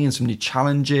coming and some new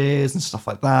challenges and stuff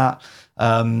like that.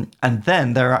 And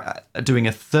then they're doing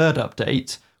a third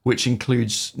update, which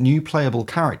includes new playable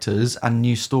characters and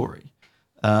new story.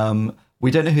 We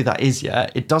don't know who that is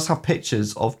yet. It does have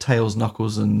pictures of Tails,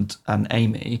 Knuckles, and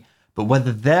Amy, but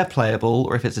whether they're playable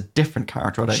or if it's a different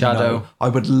character, I don't know. I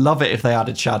would love it if they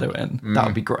added Shadow in. That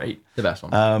would be great. The best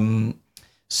one.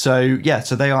 So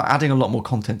they are adding a lot more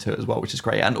content to it as well, which is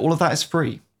great, and all of that is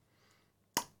free.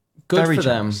 Good Very for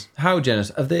generous. them. How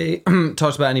generous. Have they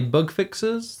talked about any bug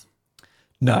fixes?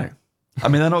 No, I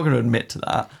mean they're not going to admit to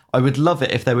that. I would love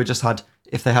it if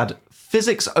they had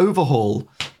physics overhaul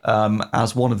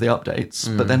as one of the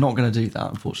updates, but they're not going to do that,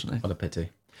 unfortunately. What a pity.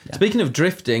 Yeah. Speaking of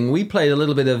drifting, we played a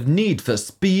little bit of Need for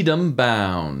Speed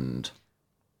Unbound.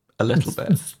 A little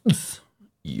bit.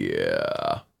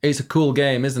 Yeah. It's a cool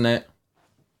game, isn't it?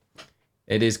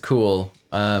 It is cool.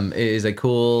 It is a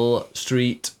cool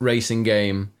street racing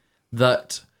game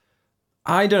that,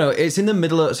 I don't know, it's in the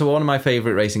middle of... So one of my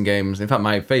favourite racing games, in fact,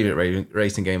 my favourite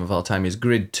racing game of all time is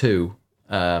Grid 2,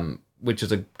 which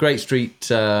is a great street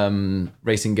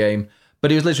racing game,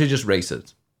 but it was literally just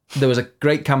races. There was a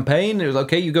great campaign. It was,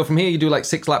 okay, you go from here, you do like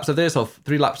 6 laps of this or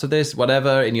 3 laps of this,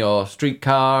 whatever, in your street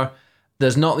car.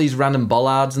 There's not these random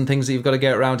bollards and things that you've got to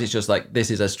get around. It's just like,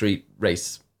 this is a street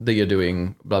race that you're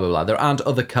doing, blah, blah, blah. There aren't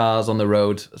other cars on the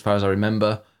road, as far as I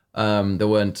remember. There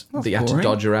weren't, that you had to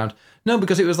dodge around. No,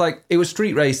 because it was like, it was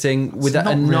street racing with It's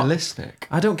not realistic.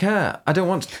 I don't care. I don't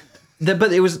want...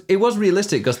 But it was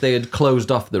realistic because they had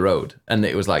closed off the road and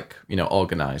it was like,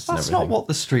 organised and everything. That's not what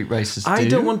the street races do. I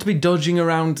don't want to be dodging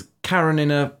around Karen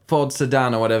in a Ford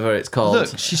sedan or whatever it's called.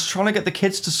 Look, she's trying to get the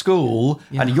kids to school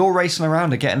and you're racing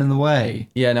around and getting in the way.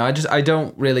 Yeah, no, I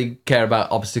don't really care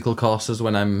about obstacle courses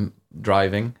when I'm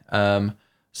driving.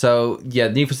 So yeah,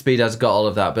 Need for Speed has got all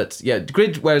of that, but yeah,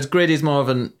 whereas Grid is more of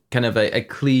an kind of a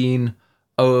clean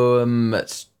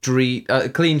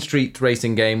street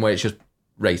racing game where it's just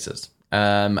races.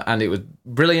 And it was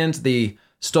brilliant. The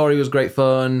story was great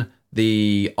fun.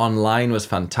 The online was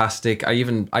fantastic. I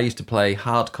used to play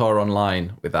hardcore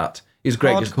online with that. It was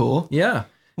great. Hardcore? Yeah.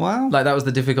 Wow. Like that was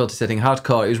the difficulty setting.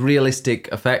 Hardcore. It was realistic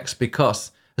effects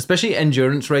because, especially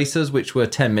endurance races, which were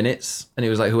 10 minutes, and it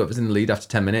was like whoever's in the lead after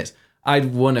 10 minutes.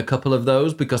 I'd won a couple of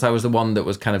those because I was the one that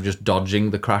was kind of just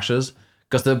dodging the crashes.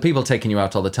 Because there are people taking you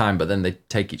out all the time, but then they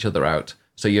take each other out.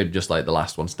 So you're just like the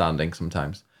last one standing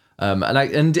sometimes.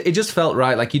 And it just felt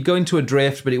right. Like you'd go into a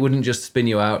drift, but it wouldn't just spin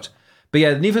you out. But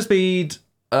yeah, Need for Speed,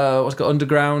 what's it called?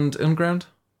 Unbound? Unbound.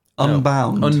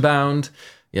 No, Unbound.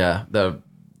 Yeah, they're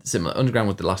similar. Underground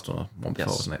was the last one before,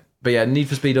 wasn't it? But yeah, Need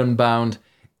for Speed Unbound.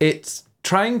 It's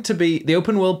trying to be, the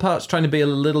open world part's trying to be a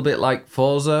little bit like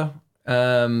Forza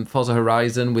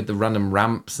Horizon with the random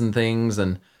ramps and things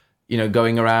and,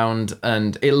 going around.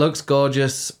 And it looks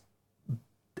gorgeous.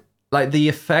 Like the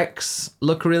effects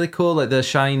look really cool, like the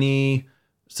shiny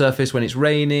surface when it's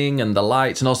raining and the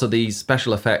lights and also these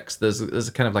special effects. There's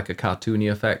a kind of like a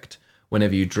cartoony effect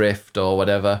whenever you drift or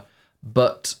whatever.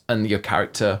 And your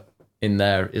character in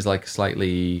there is like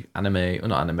slightly animated.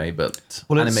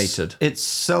 It's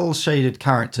cel-shaded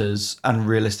characters and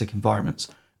realistic environments.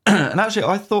 And actually,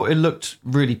 I thought it looked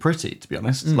really pretty, to be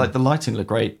honest. Like the lighting looked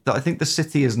great. I think the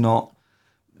city doesn't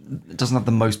have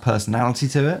the most personality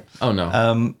to it. Oh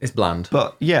no, it's bland.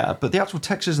 But the actual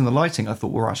textures and the lighting I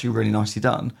thought were actually really nicely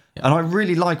done. Yeah. And I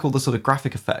really like all the sort of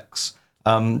graphic effects.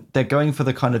 They're going for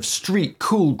the kind of street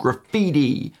cool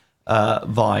graffiti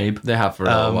vibe. They have for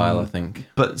a while, I think.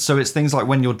 But so it's things like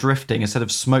when you're drifting, instead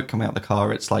of smoke coming out the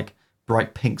car, it's like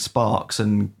bright pink sparks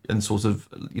and sort of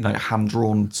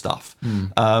hand-drawn stuff.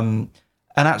 And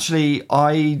actually,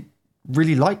 I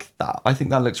really like that. I think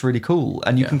that looks really cool,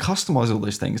 and you can customize all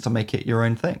those things to make it your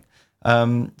own thing.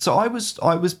 So I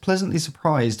was pleasantly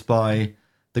surprised by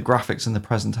the graphics and the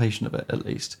presentation of it, at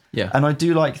least. Yeah. And I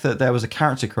do like that there was a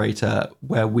character creator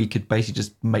where we could basically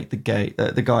just make the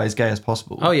guy as gay as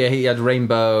possible. Oh yeah, he had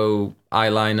rainbow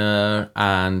eyeliner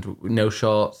and no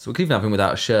shorts. We could even have him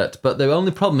without a shirt. But the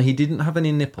only problem, he didn't have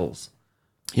any nipples.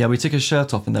 Yeah, we took his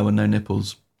shirt off and there were no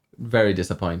nipples. Very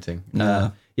disappointing.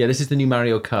 No. Yeah, this is the new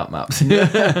Mario Kart maps. We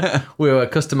were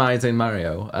customizing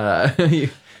Mario.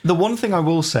 The one thing I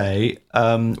will say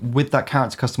with that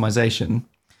character customization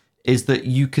is that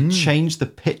you can change the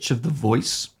pitch of the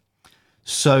voice.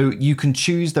 So you can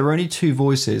choose, there are only 2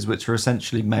 voices, which are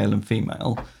essentially male and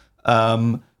female.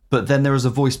 But then there is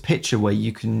a voice pitcher where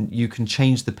you can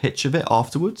change the pitch of it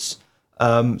afterwards.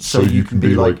 So you can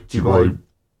be like,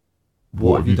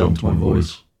 what have you done to my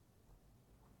voice?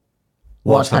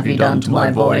 What have you done to my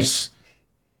voice?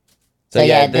 So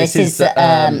yeah, this is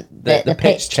the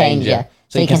pitch changer.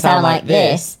 So you can sound like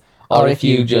this, or if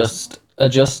you just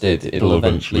adjust it, it'll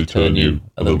eventually turn you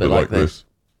a little bit like this.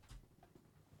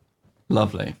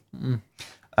 Lovely.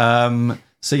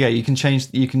 So yeah, you can change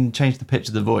the pitch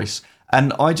of the voice,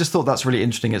 And I just thought that's really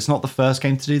interesting. It's not the first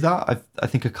game to do that. I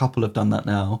think a couple have done that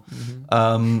now.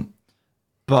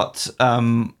 But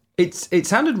it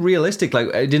sounded realistic. Like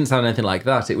it didn't sound anything like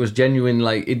that. It was genuine.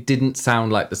 Like it didn't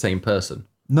sound like the same person.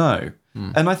 no.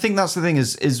 And I think that's the thing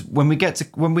is when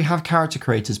we have character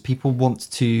creators, people want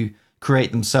to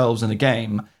create themselves in a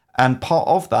game, and part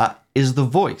of that is the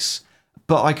voice.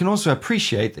 But I can also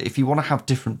appreciate that if you want to have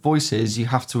different voices, you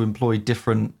have to employ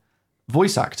different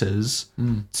voice actors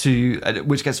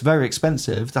which gets very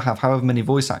expensive to have however many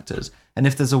voice actors. And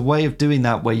if there's a way of doing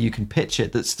that where you can pitch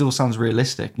it that still sounds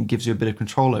realistic and gives you a bit of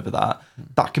control over that,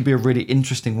 that could be a really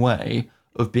interesting way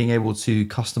of being able to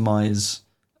customize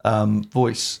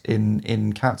voice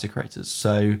in character creators.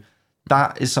 So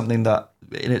that is something that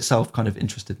in itself kind of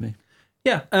interested me.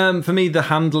 Yeah, for me, the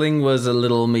handling was a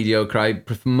little mediocre. I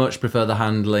much prefer the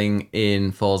handling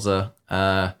in Forza.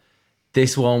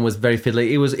 This one was very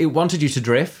fiddly. It wanted you to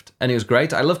drift, and it was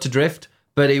great. I love to drift,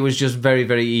 but it was just very,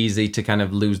 very easy to kind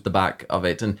of lose the back of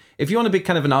it. And if you want to be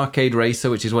kind of an arcade racer,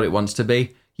 which is what it wants to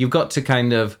be, you've got to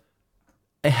kind of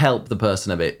help the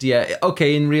person a bit. Yeah,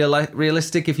 okay, in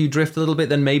realistic, if you drift a little bit,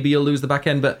 then maybe you'll lose the back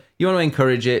end, but you want to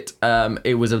encourage it.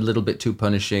 It was a little bit too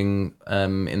punishing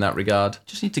in that regard.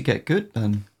 Just need to get good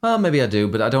then. Well, maybe I do,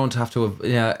 but I don't want to have to.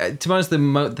 Yeah, to be honest, the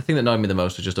thing that annoyed me the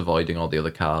most was just avoiding all the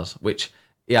other cars, which,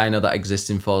 yeah, I know that exists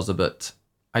in Forza, but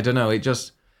I don't know. It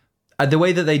just the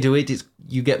way that they do it is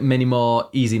you get many more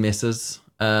easy misses,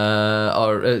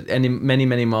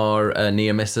 many more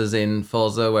near misses in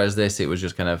Forza, whereas this, it was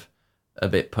just kind of a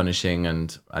bit punishing,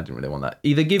 and I didn't really want that.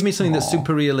 Either give me something that's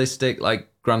super realistic, like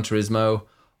Gran Turismo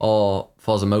or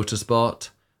Forza Motorsport,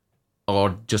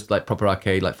 or just like proper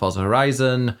arcade, like Forza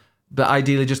Horizon. But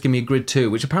ideally, just give me a Grid 2,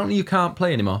 which apparently you can't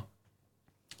play anymore.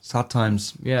 Sad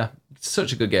times. Yeah, it's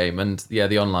such a good game, and yeah,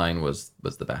 the online was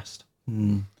the best.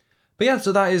 But yeah,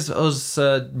 so that is us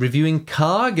reviewing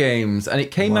car games, and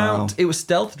it came out. It was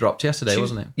stealth dropped yesterday,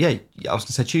 wasn't it? Yeah, I was going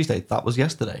to say Tuesday. That was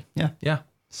yesterday. Yeah. Yeah.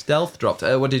 Stealth dropped.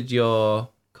 What did your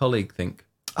colleague think?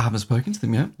 I haven't spoken to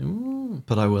them yet,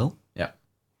 but I will. Yeah.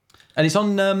 And it's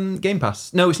on Game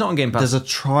Pass. No, it's not on Game Pass. There's a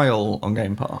trial on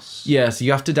Game Pass. Yeah, so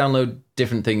you have to download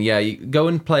different things. Yeah, you go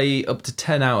and play up to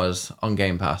 10 hours on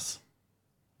Game Pass.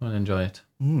 I'll enjoy it.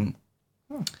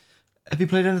 Have you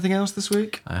played anything else this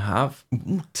week? I have.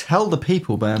 Ooh, tell the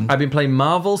people, Ben. I've been playing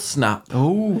Marvel Snap.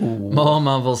 Oh. More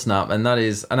Marvel Snap, and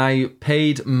I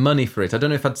paid money for it. I don't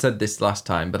know if I'd said this last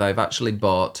time, but I've actually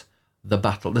bought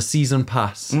the season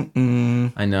pass.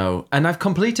 I know. And I've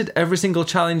completed every single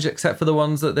challenge except for the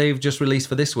ones that they've just released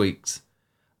for this week's.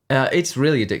 It's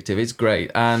really addictive. It's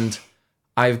great. And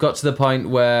I've got to the point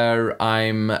where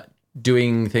I'm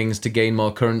doing things to gain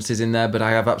more currencies in there, but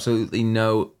I have absolutely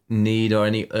no need or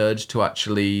any urge to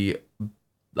actually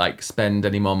like spend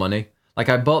any more money. Like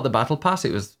I bought the battle pass,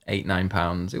 it was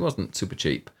 £8-9. It wasn't super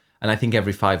cheap, and I think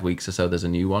every 5 weeks or so there's a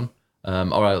new one,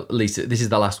 or at least this is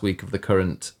the last week of the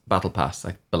current battle pass,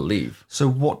 I believe. So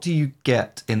what do you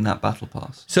get in that battle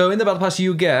pass? So in the battle pass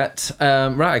you get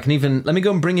right, I can even let me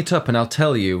go and bring it up and I'll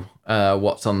tell you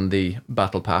what's on the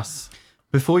battle pass.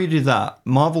 Before you do that,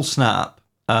 Marvel Snap,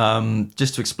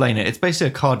 just to explain it, it's basically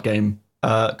a card game,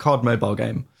 card mobile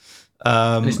game.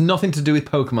 It's nothing to do with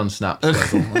Pokemon Snap.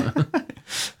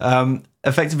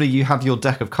 Effectively, you have your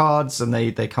deck of cards, and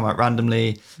they come out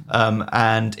randomly,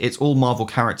 and it's all Marvel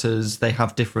characters. They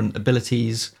have different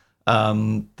abilities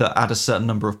that add a certain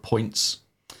number of points,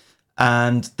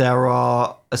 and there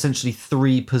are essentially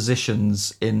 3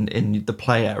 positions in the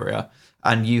play area,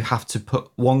 and you have to put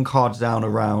one card down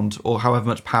around, or however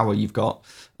much power you've got,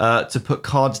 to put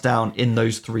cards down in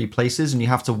those 3 places, and you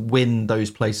have to win those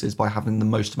places by having the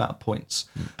most amount of points.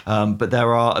 But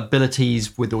there are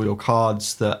abilities with all your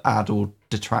cards that add or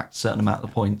detract a certain amount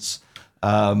of points,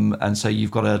 and so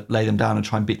you've got to lay them down and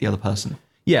try and beat the other person.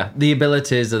 Yeah, the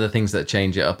abilities are the things that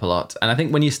change it up a lot. And I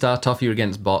think when you start off, you're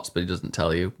against bots, but it doesn't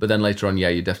tell you. But then later on, yeah,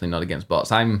 you're definitely not against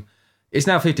bots. It's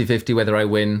now 50-50 whether I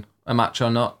win a match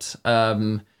or not.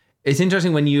 It's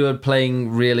interesting when you are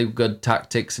playing really good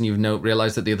tactics and you've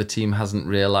realised that the other team hasn't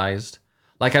realised.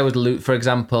 Like I would loot, for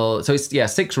example, so it's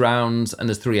 6 rounds and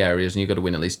there's 3 areas and you've got to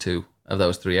win at least 2 of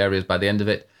those 3 areas by the end of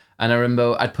it. And I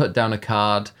remember I'd put down a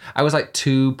card. I was like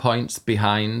 2 points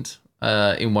behind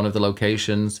in one of the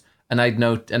locations, and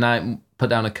I put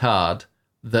down a card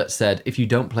that said, if you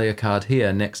don't play a card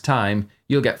here next time,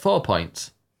 you'll get 4 points.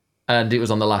 And it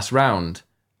was on the last round.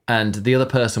 And the other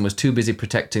person was too busy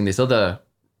protecting this other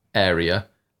area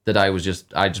that I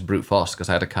just brute forced because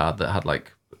I had a card that had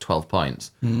like 12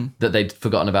 points that they'd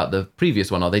forgotten about the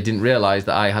previous one, or they didn't realise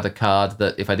that I had a card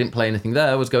that if I didn't play anything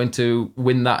there was going to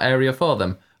win that area for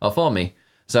them or for me.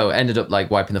 So I ended up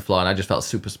like wiping the floor, and I just felt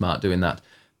super smart doing that.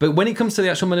 But when it comes to the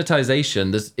actual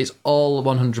monetization, it's all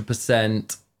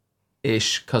 100%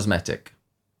 ish cosmetic.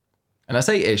 And I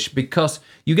say ish because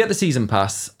you get the season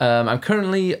pass. I'm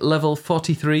currently level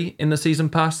 43 in the season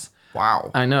pass.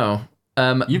 Wow. I know.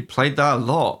 You've played that a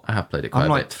lot. I have played it quite I'm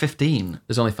a like bit. 15.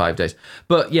 There's only 5 days.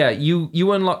 But yeah,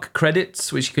 you unlock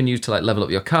credits, which you can use to like level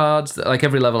up your cards. Like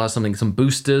every level has some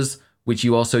boosters, which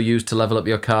you also use to level up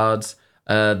your cards.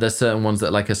 There's certain ones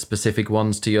that like are specific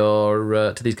ones to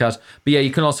your to these cards. But yeah,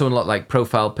 you can also unlock like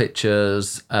profile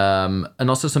pictures and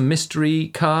also some mystery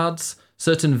cards,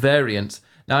 certain variants.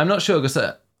 Now, I'm not sure because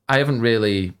I haven't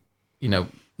really,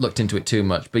 looked into it too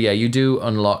much. But yeah, you do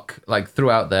unlock like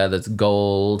throughout there. There's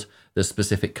gold. There's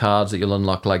specific cards that you'll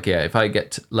unlock. Like yeah, if I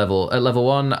get at level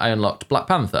 1, I unlocked Black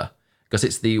Panther because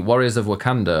it's the Warriors of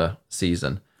Wakanda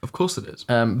season. Of course it is.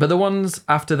 But the ones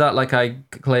after that, like I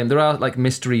claim, there are like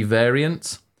mystery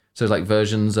variants. So it's like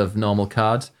versions of normal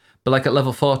cards. But like at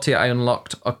level 40, I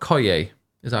unlocked Okoye.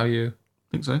 Is that how you...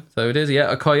 I think so. So it is,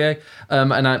 yeah, Okoye. And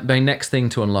my next thing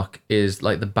to unlock is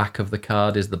like the back of the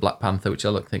card is the Black Panther, which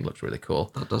I think looks really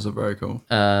cool. That does look very cool.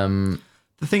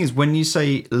 The thing is, when you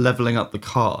say leveling up the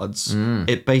cards,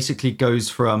 it basically goes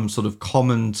from sort of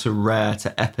common to rare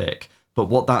to epic. But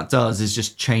what that does is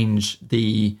just change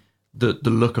the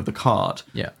look of the card.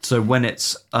 Yeah. So when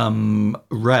it's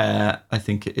rare, I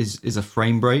think it is a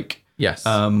frame break. Yes.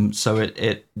 So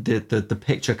the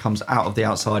picture comes out of the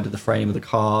outside of the frame of the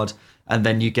card, and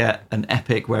then you get an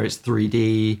epic where it's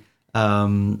 3D,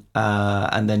 and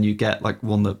then you get like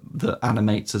one that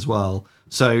animates as well.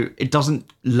 So it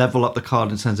doesn't level up the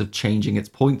card in terms of changing its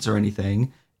points or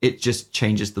anything. It just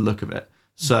changes the look of it.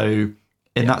 So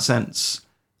in that sense,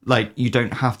 like you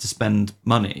don't have to spend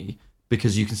money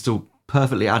because you can still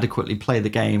perfectly adequately play the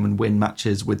game and win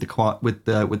matches with the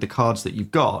cards that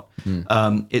you've got.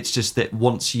 It's just that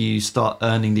once you start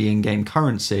earning the in-game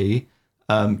currency,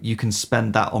 you can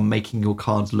spend that on making your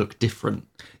cards look different.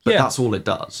 But that's all it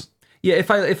does. Yeah,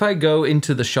 if I go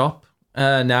into the shop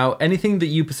now, anything that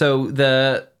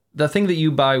the thing that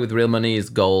you buy with real money is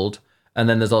gold, and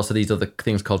then there's also these other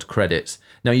things called credits.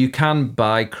 Now you can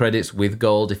buy credits with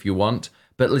gold if you want,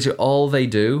 but literally all they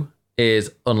do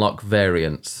is unlock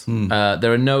variants.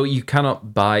 You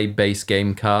cannot buy base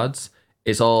game cards.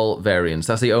 It's all variants.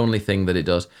 That's the only thing that it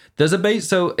does. There's a base.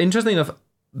 So interestingly enough,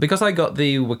 because I got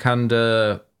the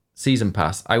Wakanda season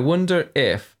pass, I wonder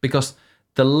if, because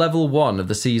the level 1 of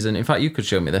the season, in fact, you could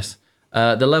show me this.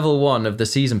 The level 1 of the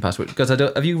season pass, because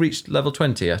have you reached level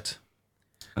 20 yet?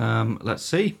 Let's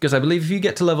see. Because I believe if you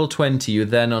get to level 20, you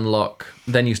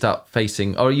then you start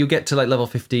facing, or you get to like level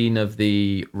 15 of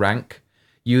the rank,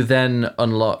 you then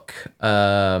unlock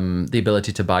the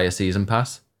ability to buy a season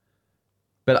pass.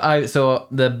 But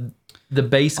the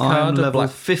base card I'm level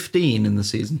 15 in the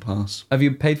season pass. Have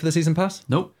you paid for the season pass?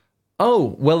 Nope.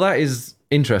 Oh, well, that is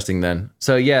interesting then.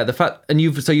 So yeah,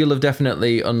 you'll have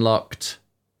definitely unlocked.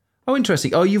 Oh,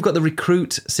 interesting. Oh, you've got the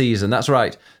recruit season. That's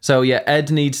right. So yeah,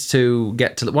 Ed needs to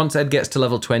once Ed gets to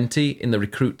level 20 in the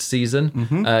recruit season,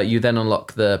 you then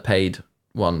unlock the paid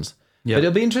ones. Yep. But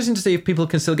it'll be interesting to see if people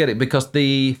can still get it because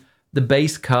the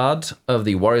base card of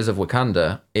the Warriors of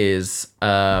Wakanda is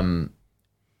unlocked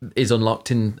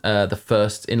in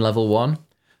in level 1.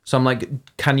 So I'm like,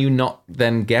 can you not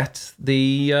then get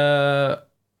the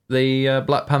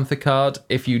Black Panther card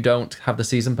if you don't have the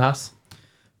season pass?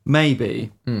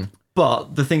 Maybe.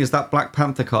 But the thing is that Black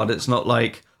Panther card, it's not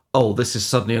like, oh, this is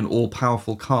suddenly an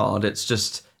all-powerful card. It's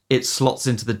just, it slots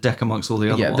into the deck amongst all the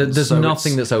other ones. There's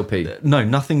nothing that's OP. No,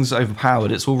 nothing's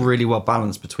overpowered. It's all really well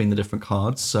balanced between the different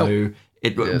cards. So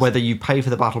whether you pay for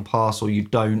the battle pass or you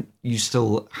don't, you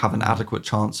still have an adequate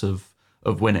chance of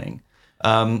winning.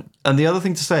 And the other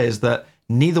thing to say is that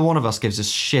neither one of us gives a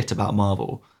shit about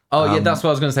Marvel. Oh, yeah, that's what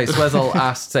I was going to say. Swezel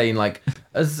asked, saying, like,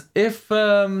 as if,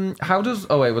 how does,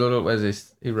 oh, wait, where's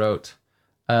this? He wrote,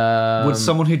 would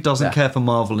someone who doesn't care for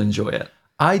Marvel enjoy it?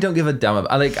 I don't give a damn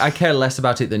about I care less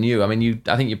about it than you. I mean,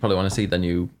 I think you probably want to see the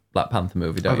new Black Panther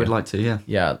movie, don't you? I would like to, yeah.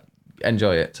 Yeah,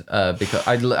 enjoy it, because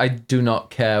I do not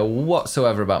care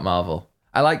whatsoever about Marvel.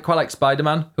 I quite like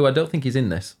Spider-Man, who I don't think he's in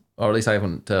this, or at least I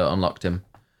haven't unlocked him.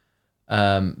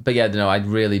 But yeah, no, I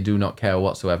really do not care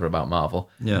whatsoever about Marvel.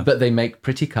 Yeah. But they make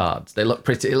pretty cards. They look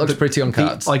pretty. It looks pretty on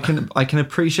cards. I can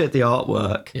appreciate the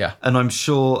artwork. Yeah. And I'm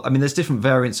sure. I mean, there's different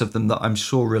variants of them that I'm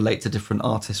sure relate to different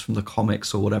artists from the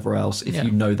comics or whatever else. If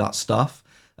you know that stuff.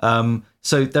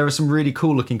 So there are some really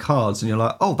cool looking cards, and you're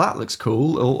like, oh, that looks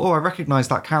cool. Or I recognize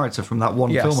that character from that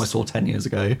one film I saw 10 years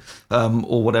ago,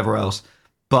 or whatever else.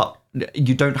 But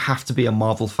you don't have to be a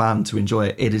Marvel fan to enjoy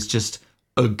it. It is just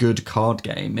a good card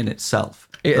game in itself.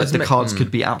 It Like is the ma- cards could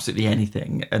be absolutely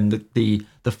anything, and the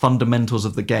fundamentals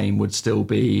of the game would still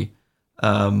be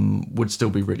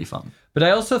really fun. But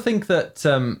I also think that,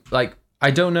 like,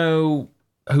 I don't know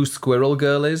who Squirrel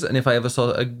Girl is, and if I ever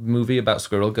saw a movie about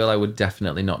Squirrel Girl, I would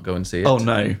definitely not go and see it. Oh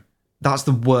no, that's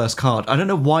the worst card. I don't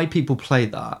know why people play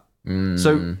that.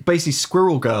 So basically,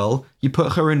 Squirrel Girl, you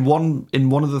put her in one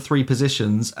of the 3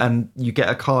 positions, and you get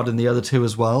a card in the other 2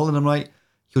 as well. And I'm like,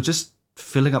 you're just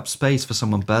filling up space for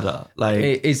someone better.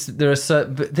 Like, There are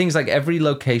certain things, like every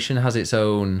location has its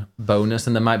own bonus,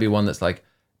 and there might be one that's like,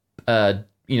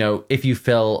 if you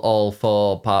fill all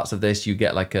 4 parts of this, you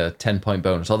get like a 10-point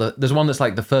bonus. Or there's one that's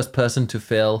like the first person to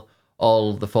fill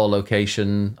all the 4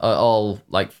 location, put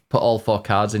all 4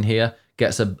 cards in here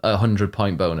gets a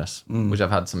 100-point bonus, which I've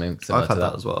had something similar I've had to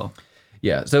that as well.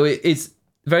 Yeah, so it's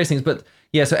various things, but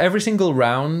yeah, so every single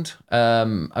round,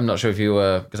 I'm not sure if you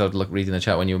were, because I was reading the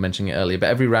chat when you were mentioning it earlier, but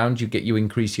every round you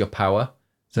increase your power.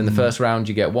 So in the first round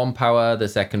you get 1 power, the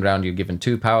second round you're given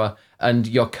 2 power, and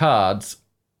your cards,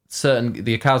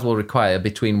 the cards will require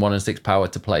between 1 and 6 power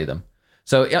to play them.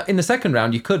 So in the second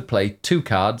round you could play 2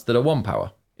 cards that are 1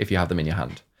 power if you have them in your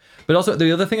hand. But also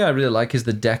the other thing I really like is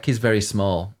the deck is very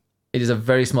small. It is a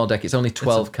very small deck. It's only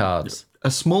 12 cards.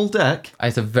 A small deck?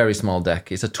 It's a very small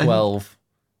deck. It's a 12.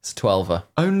 It's a 12er.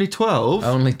 Only 12?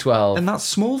 Only 12. And that's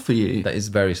small for you? That is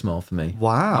very small for me.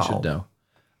 Wow. You should know.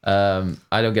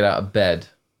 I don't get out of bed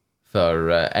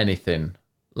for anything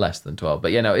less than 12.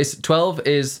 But 12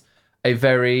 is a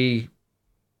very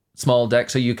small deck,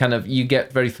 so you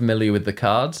get very familiar with the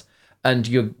cards, and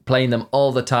you're playing them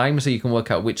all the time, so you can work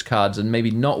out which cards are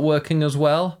maybe not working as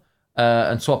well.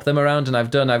 And swap them around, and I've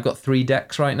got 3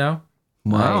 decks right now.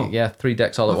 Wow. 3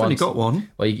 decks all at once. I've only got 1.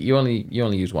 Well, you only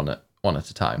use one at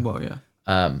a time. Well, yeah.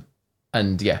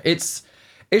 And yeah, it's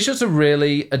just a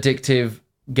really addictive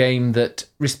game that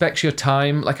respects your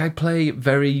time. Like, I play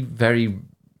very, very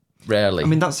rarely. I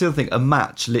mean, that's the other thing. A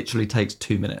match literally takes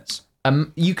 2 minutes.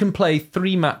 You can play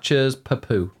 3 matches per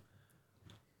poo.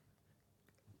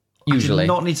 Usually. I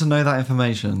do not need to know that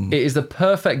information. It is the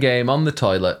perfect game on the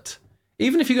toilet.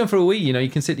 Even if you're going for a wee,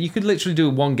 you could literally do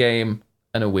 1 game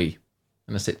and a wee,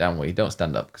 and a sit-down wee. Don't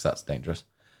stand up, because that's dangerous.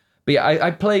 But yeah,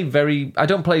 I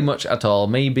don't play much at all.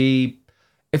 Maybe,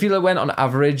 if you went on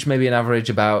average, maybe an average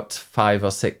about 5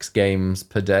 or 6 games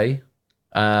per day.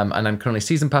 And I'm currently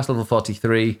season pass level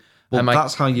 43. Well,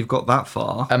 that's how you've got that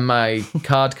far. And my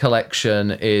card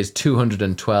collection is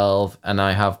 212, and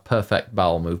I have perfect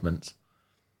bowel movements.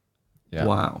 Yeah.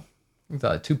 Wow.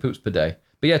 Exactly, 2 poops per day.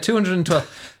 But yeah,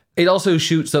 212. It also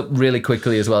shoots up really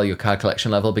quickly as well, your card collection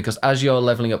level, because as you're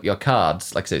leveling up your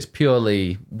cards, like I say, it's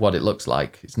purely what it looks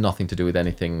like. It's nothing to do with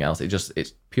anything else.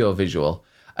 It's pure visual.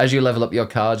 As you level up your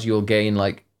cards, you'll gain,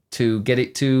 like, to get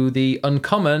it to the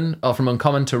uncommon, or from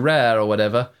uncommon to rare or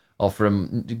whatever, or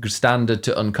from standard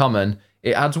to uncommon,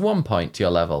 it adds 1 point to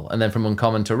your level. And then from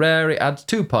uncommon to rare, it adds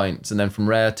 2 points. And then from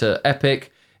rare to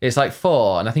epic, it's like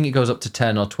 4. And I think it goes up to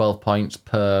 10 or 12 points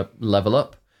per level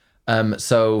up.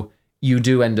 So you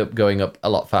do end up going up a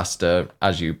lot faster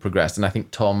as you progress. And I think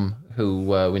Tom, who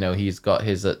we know, he's got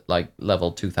his at like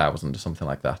level 2000 or something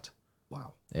like that.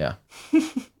 Wow. Yeah.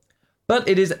 But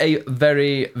it is a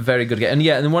very, very good game. And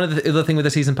yeah, and one of the other thing with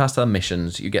the season pass are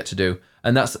missions you get to do.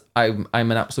 And that's, I'm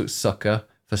an absolute sucker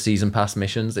for season pass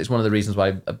missions. It's one of the reasons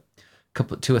why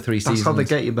 2 or 3 seasons. That's how they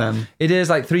get you, Ben. It is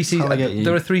like 3 seasons.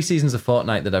 There are 3 seasons of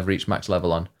Fortnite that I've reached max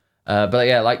level on. But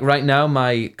yeah, like right now,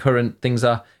 my current things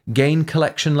are gain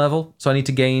collection level. So I need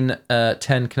to gain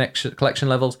 10 collection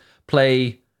levels.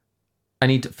 I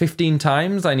need 15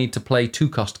 times. I need to play 2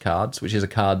 cost cards, which is a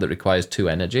card that requires 2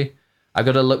 energy. I've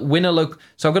got to win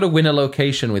so I've got to win a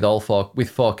location with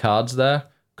 4 cards there.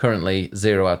 Currently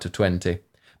 0 out of 20.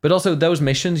 But also those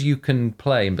missions you can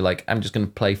play and be like, I'm just going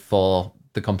to play for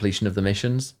the completion of the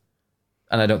missions,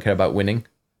 and I don't care about winning.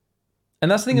 And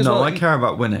that's the thing as well. No, I care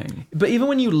about winning. But even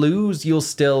when you lose, you'll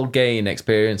still gain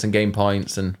experience and gain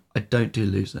points. And I don't do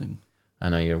losing. I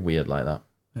know you're weird like that.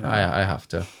 Yeah. I have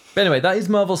to. But anyway, that is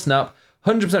Marvel Snap.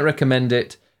 100% recommend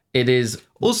it. It is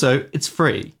also, it's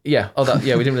free. Yeah. We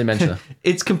didn't really mention that.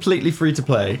 It's completely free to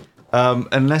play.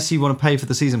 Unless you want to pay for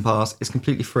the season pass, it's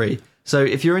completely free. So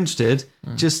if you're interested,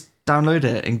 just download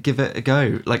it and give it a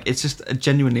go. Like, it's just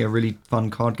genuinely a really fun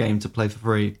card game to play for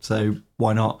free. So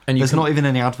why not? And there's not even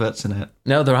any adverts in it.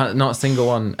 No, there are not a single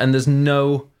one. And there is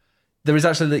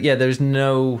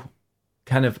no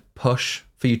kind of push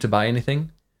for you to buy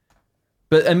anything.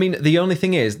 But I mean, the only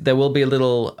thing is there will be a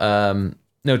little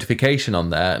notification on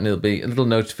there, and it'll be a little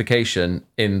notification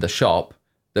in the shop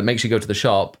that makes you go to the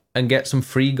shop and get some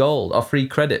free gold or free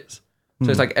credits. So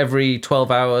it's like every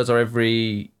 12 hours or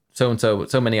every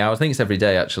so many hours. I think it's every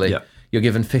day actually. Yeah. You're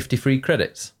given 50 free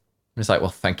credits. And it's like, well,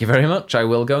 thank you very much. I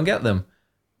will go and get them.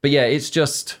 But yeah, it's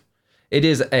just a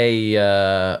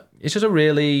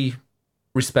really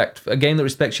a game that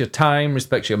respects your time,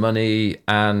 respects your money,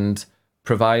 and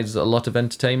provides a lot of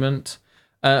entertainment.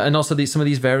 And also some of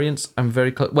these variants, I'm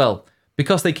very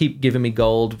because they keep giving me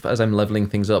gold as I'm leveling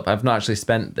things up. I've not actually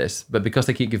spent this, but because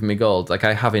they keep giving me gold, like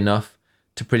I have enough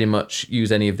to pretty much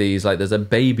use any of these. Like there's a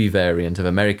baby variant of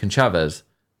American Chavez,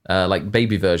 like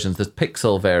baby versions. There's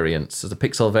pixel variants. There's a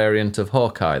pixel variant of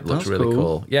Hawkeye that looks really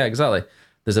cool. Yeah, exactly.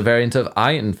 There's a variant of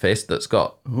Iron Fist that's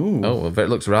got it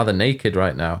looks rather naked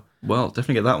right now. Well,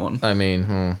 definitely get that one. I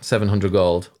mean, 700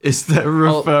 gold. Is there a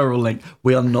referral link?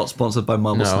 We are not sponsored by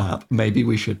Marvel Snap. Maybe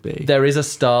we should be. There is a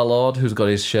Star-Lord who's got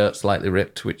his shirt slightly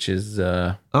ripped, which is...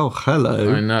 oh,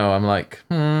 hello. I know, I'm like,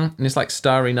 And it's like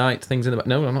Starry Night, things in the back.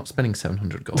 No, I'm not spending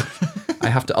 700 gold. I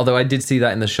have to... Although I did see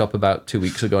that in the shop about 2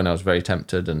 weeks ago and I was very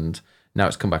tempted, and now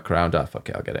it's come back around. Fuck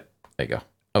it, I'll get it. There you go.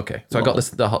 Okay, so I got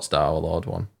the Hot Star-Lord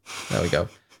one. There we go.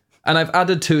 And I've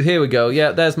added two... Here we go.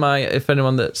 Yeah, there's my... If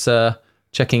anyone that's...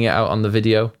 checking it out on the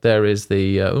video, there is the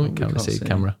you can't see the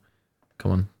camera.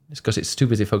 Come on, it's because it's too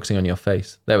busy focusing on your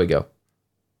face. There we go.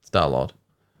 Star-Lord,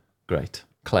 great.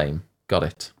 Claim, got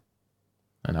it.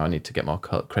 I know I need to get more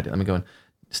credit. Let me go and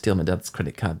steal my dad's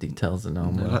credit card details and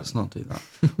all. No, let's not do that.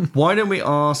 Why don't we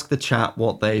ask the chat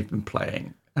what they've been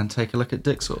playing and take a look at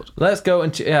Dicksword? Let's go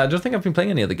and I don't think I've been playing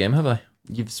any other game, have I?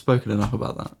 You've spoken enough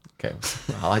about that. Okay.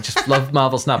 Well, I just love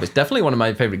Marvel Snap. It's definitely one of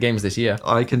my favourite games this year.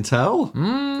 I can tell.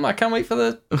 I can't wait for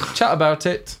the chat about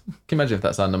it. Can you imagine if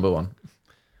that's our number one?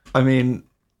 I mean,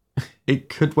 it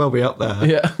could well be up there.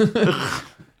 Yeah.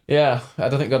 Yeah, I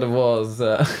don't think God of War's...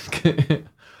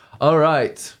 All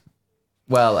right.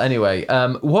 Well, anyway,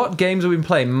 what games have we been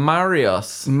playing?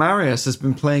 Marius has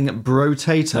been playing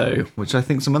Brotato, which I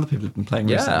think some other people have been playing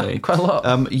recently. Yeah, quite a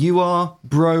lot. You are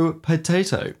Bro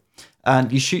Potato.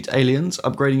 And you shoot aliens,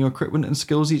 upgrading your equipment and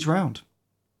skills each round.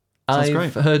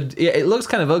 I've heard... Yeah, it looks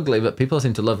kind of ugly, but people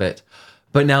seem to love it.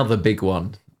 But now the big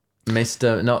one. Not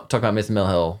talking about Mr.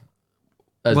 Millhill.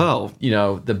 Well... You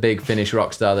know, the big Finnish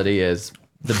rock star that he is.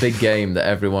 The big game that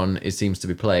everyone seems to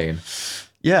be playing.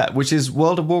 Yeah, which is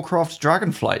World of Warcraft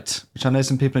Dragonflight, which I know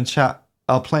some people in chat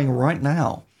are playing right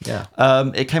now. Yeah.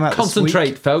 It came out Concentrate,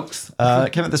 this week. Folks.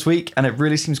 It came out this week, and it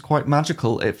really seems quite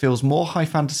magical. It feels more high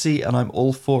fantasy, and I'm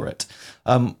all for it.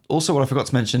 Also, what I forgot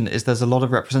to mention is there's a lot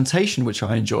of representation, which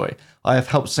I enjoy. I have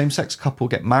helped same-sex couple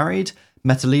get married,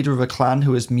 met a leader of a clan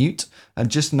who is mute, and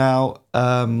just now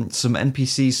some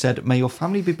NPCs said, "May your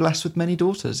family be blessed with many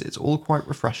daughters." It's all quite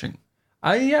refreshing.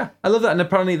 I love that. And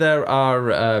apparently there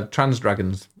are trans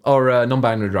dragons or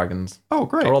non-binary dragons. Oh,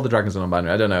 great. Or all the dragons are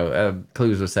non-binary. I don't know.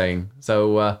 Clues were saying.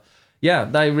 So, yeah,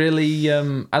 they really...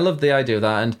 I love the idea of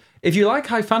that. And if you like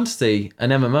high fantasy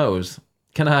and MMOs,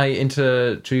 can I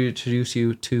introduce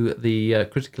you to the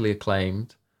critically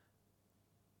acclaimed...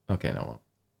 Okay, no.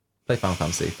 Play Final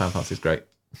Fantasy. Final Fantasy is great.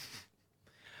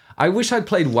 I wish I'd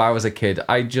played WoW as a kid.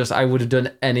 I would have done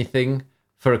anything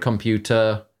for a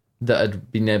computer that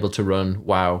had been able to run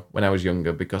WoW when I was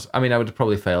younger, because, I mean, I would have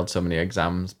probably failed so many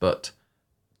exams, but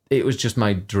it was just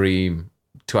my dream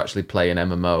to actually play an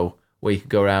MMO where you could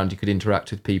go around, you could interact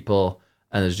with people,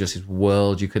 and there's just this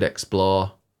world you could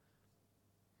explore.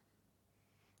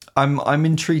 I'm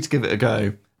intrigued to give it a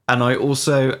go, and I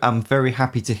also am very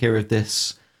happy to hear of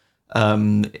this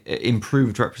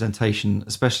improved representation,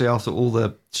 especially after all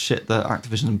the shit that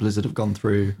Activision and Blizzard have gone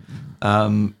through.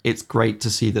 It's great to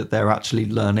see that they're actually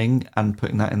learning and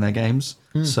putting that in their games.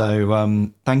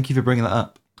 So thank you for bringing that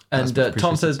up. And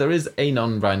Tom says there is a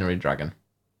non-binary dragon.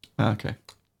 Okay.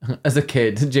 As a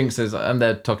kid, Jinx says, and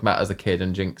they're talking about as a kid,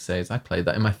 and Jinx says, I played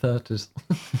that in my 30s.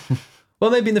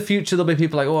 Well, maybe in the future there'll be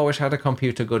people like, oh, I wish I had a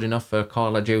computer good enough for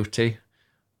Call of Duty.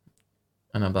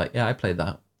 And I'm like, yeah, I played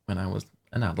that when I was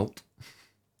an adult.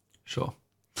 Sure.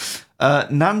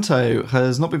 Nanto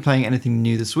has not been playing anything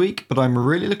new this week, but I'm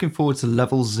really looking forward to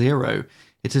Level 0.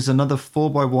 It is another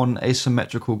 4x1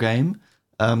 asymmetrical game,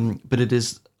 but it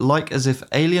is like as if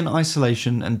Alien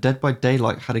Isolation and Dead by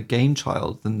Daylight had a game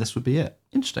child, then this would be it.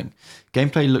 Interesting.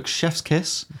 Gameplay looks chef's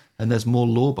kiss, and there's more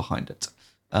lore behind it.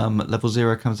 Level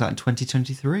 0 comes out in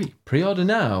 2023. Pre-order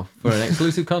now for an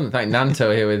exclusive content. Thank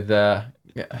Nanto here with...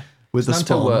 With the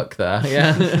spawn. Work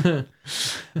there,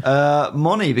 yeah.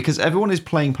 Moni, because everyone is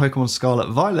playing Pokemon Scarlet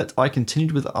Violet, I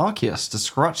continued with Arceus to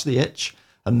scratch the itch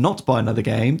and not buy another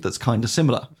game that's kind of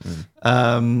similar.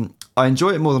 I enjoy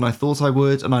it more than I thought I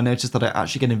would, and I noticed that I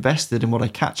actually get invested in what I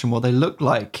catch and what they look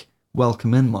like.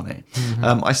 Welcome in, Moni.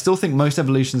 I still think most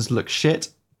evolutions look shit,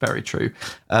 Very true.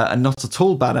 And not at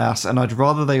all badass, and I'd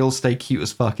rather they all stay cute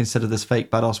as fuck instead of this fake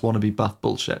badass wannabe buff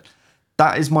bullshit.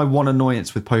 That is my one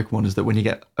annoyance with Pokemon, is that when you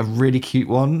get a really cute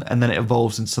one and then it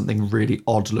evolves into something really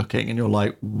odd looking and you're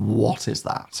like, what is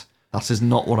that? That is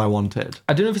not what I wanted.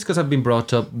 I don't know if it's because I've been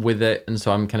brought up with it and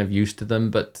so I'm kind of used to them,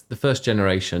 but the first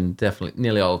generation, definitely,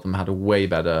 nearly all of them had a way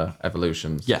better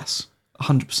evolutions. Yes,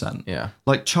 100%. Yeah.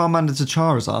 Like Charmander to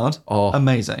Charizard,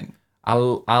 amazing.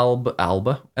 Abra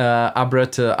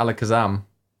to Alakazam,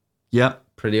 Yep.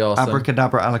 pretty awesome.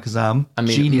 Abracadabra Alakazam, I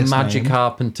mean, genius name.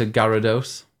 Magikarp to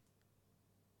Gyarados.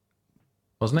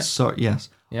 Wasn't it? So, yes.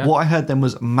 Yeah. What I heard then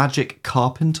was Magic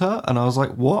Carpenter, and I was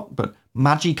like, what? But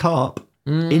Magikarp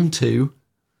into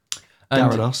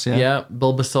Gyarados, yeah. Yeah,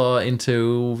 Bulbasaur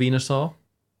into Venusaur.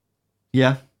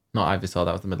 Yeah, Not Ivysaur,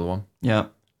 that was the middle one. yeah.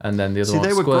 And then the other See, one,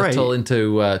 they were Squirtle great.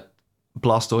 into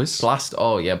Blastoise. Blast.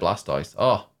 Oh, yeah, Blastoise.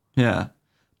 Oh, Yeah.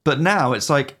 But now it's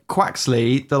like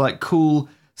Quaxley, the like cool,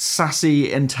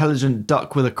 sassy, intelligent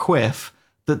duck with a quiff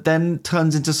that then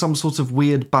turns into some sort of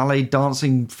weird ballet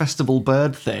dancing festival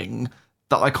bird thing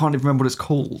that I can't even remember what it's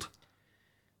called.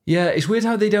 yeah, it's weird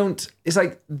how they don't. It's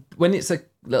like when it's a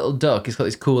little duck, it's got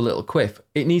this cool little quiff.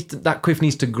 That quiff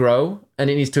needs to grow, and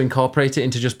it needs to incorporate it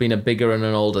into just being a bigger and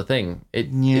an older thing.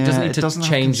 It doesn't need to doesn't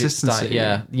have change its style. consistency.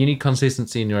 Yeah, you need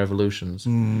consistency in your evolutions.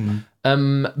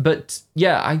 But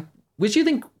yeah, which do you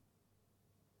think?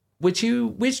 Which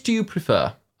do you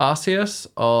prefer, Arceus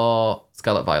or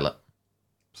Scarlet Violet?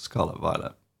 Scarlet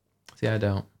Violet. See, I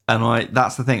don't. And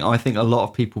that's the thing. I think a lot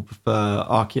of people prefer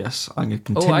Arceus. I'm going to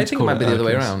continue I to think it call might be the other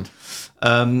way Arceus.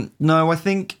 around. No, I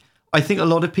think a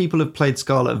lot of people have played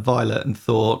Scarlet and Violet and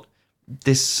thought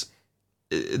this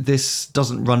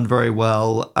doesn't run very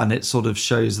well, and it sort of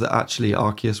shows that actually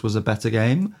Arceus was a better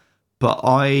game. But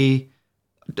Arceus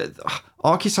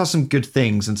has some good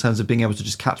things in terms of being able to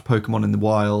just catch Pokemon in the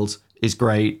wild is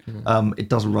great. It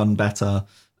does run better.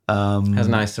 Has a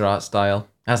nicer art style.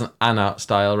 Has an art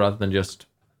style rather than just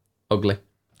ugly.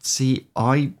 See,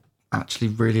 I actually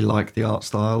really like the art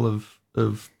style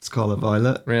of Scarlet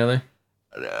Violet. Really?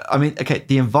 I mean, okay,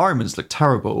 the environments look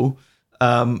terrible,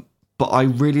 but I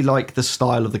really like the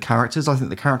style of the characters. I think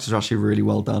the characters are actually really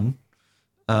well done.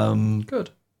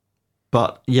 Good.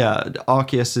 But yeah,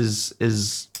 Arceus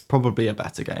is probably a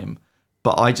better game.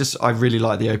 But I really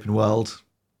like the open world.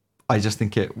 I just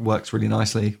think it works really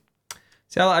nicely.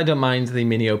 See, I don't mind the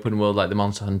mini open world, like the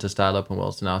Monster Hunter style open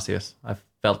worlds in Arceus. I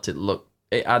felt it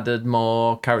added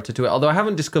more character to it. Although I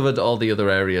haven't discovered all the other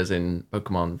areas in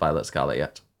Pokemon Violet Scarlet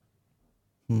yet.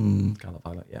 Scarlet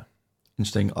Violet, yeah.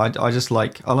 Interesting. I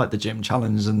like the gym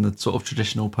challenge and the sort of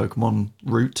traditional Pokemon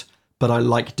route, but I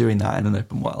like doing that in an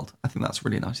open world. I think that's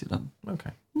really nicely done.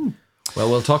 Okay. Well,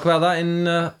 we'll talk about that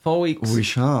in 4 weeks. We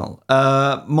shall.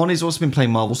 Moni's also been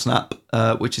playing Marvel Snap,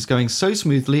 which is going so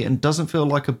smoothly and doesn't feel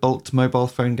like a bulked mobile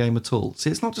phone game at all. See,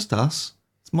 it's not just us.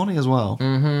 It's Moni as well.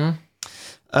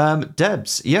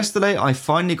 Debs, yesterday I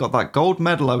finally got that gold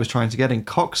medal I was trying to get in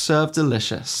Cock Serve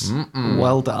Delicious.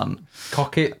 Well done.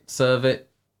 Cock it, serve it,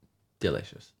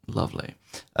 delicious. Lovely.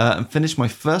 And finished my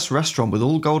first restaurant with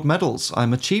all gold medals.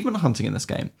 I'm achievement hunting in this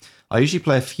game. I usually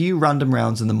play a few random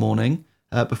rounds in the morning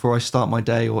before I start my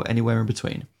day or anywhere in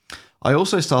between. I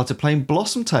also started playing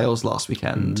Blossom Tales last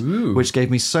weekend, which gave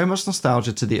me so much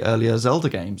nostalgia to the earlier Zelda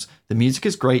games. The music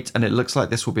is great, and it looks like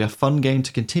this will be a fun game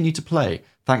to continue to play.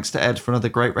 Thanks to Ed for another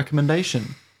great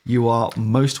recommendation. You are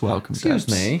most welcome, Excuse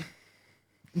Debs. me.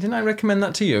 Didn't I recommend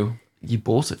that to you? You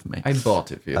bought it for me. I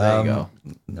bought it for you. There you go.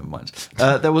 Never mind.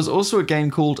 There was also a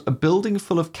game called A Building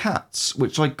Full of Cats,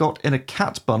 which I got in a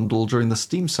cat bundle during the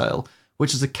Steam sale,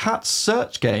 which is a cat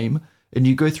search game, and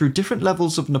you go through different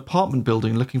levels of an apartment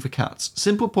building looking for cats.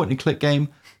 Simple point-and-click game,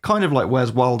 kind of like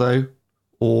Where's Waldo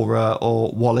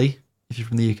or Wally, if you're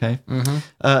from the UK.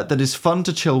 That is fun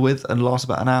to chill with and lasts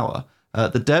about an hour.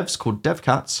 The devs, called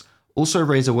DevCats, also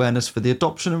raise awareness for the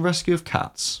adoption and rescue of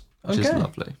cats, which is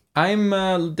lovely. I'm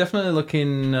definitely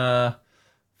looking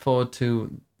forward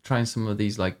to trying some of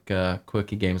these like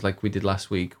quirky games like we did last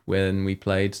week when we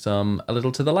played some A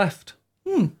Little to the Left.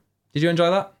 Did you enjoy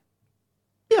that?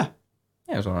 Yeah.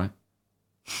 Yeah, it was all right.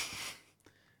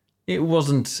 It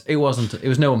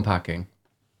was no unpacking.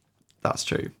 That's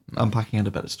true. Unpacking had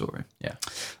a better story. Yeah.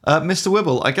 Mr.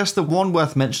 Wibble, I guess the one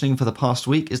worth mentioning for the past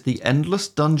week is the Endless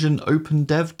Dungeon Open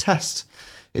Dev Test.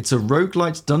 It's a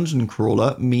roguelite dungeon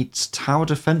crawler meets tower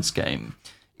defense game.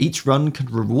 Each run can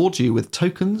reward you with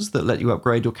tokens that let you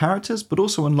upgrade your characters, but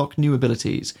also unlock new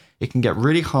abilities. It can get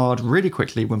really hard really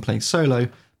quickly when playing solo,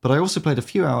 but I also played a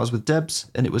few hours with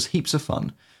Debs, and it was heaps of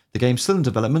fun. The game's still in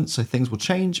development, so things will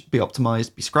change, be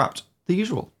optimized, be scrapped, the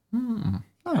usual.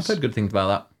 I've heard good things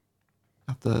about that.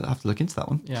 have to look into that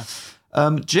one. Yeah.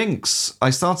 Jinx. I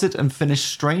started and finished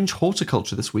Strange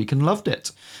Horticulture this week and loved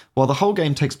it. While the whole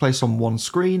game takes place on one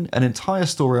screen, an entire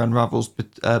story unravels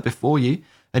before you,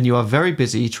 and you are very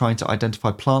busy trying to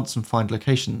identify plants and find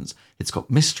locations. It's got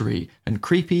mystery and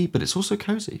creepy, but it's also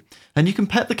cozy. And you can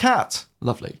pet the cat.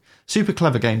 Lovely. Super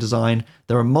clever game design.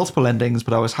 There are multiple endings,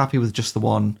 but I was happy with just the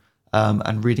one,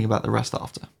 and reading about the rest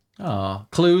after. Oh,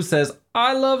 Clue says,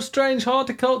 I love Strange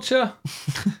Horticulture.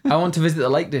 I want to visit the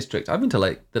Lake District. I've been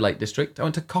to the Lake District. I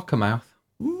went to Cockermouth.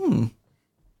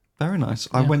 Very nice.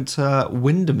 I went to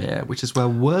Windermere, which is where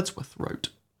Wordsworth wrote.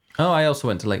 Oh, I also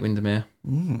went to Lake Windermere.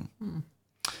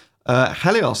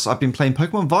 Helios, I've been playing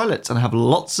Pokemon Violet and have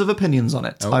lots of opinions on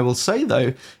it. I will say,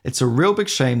 though, it's a real big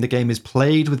shame the game is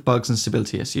plagued with bugs and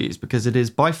stability issues because it is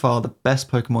by far the best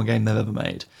Pokemon game they've ever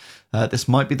made. This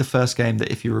might be the first game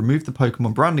that if you remove the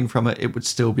Pokemon branding from it, it would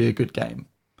still be a good game.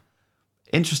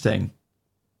 Interesting.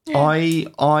 Yeah.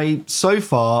 I so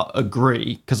far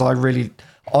agree because I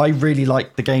really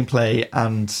like the gameplay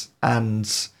and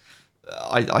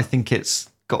I think it's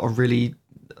got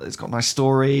a nice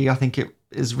story. I think it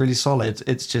is really solid.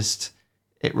 It's just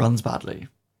it runs badly.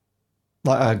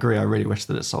 Like I agree. I really wish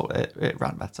that it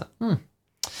ran better.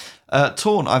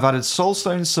 Torn, I've added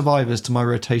Soulstone Survivors to my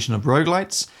rotation of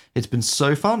roguelites. It's been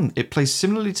so fun. It plays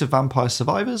similarly to Vampire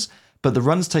Survivors, but the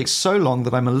runs take so long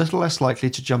that I'm a little less likely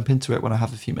to jump into it when I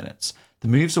have a few minutes. The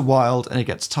moves are wild and it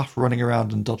gets tough running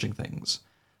around and dodging things.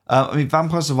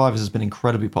 Vampire Survivors has been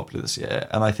incredibly popular this year,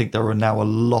 and I think there are now a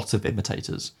lot of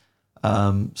imitators.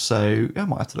 So I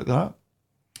might have to look that up.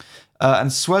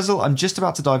 And Swezzle, I'm just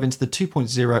about to dive into the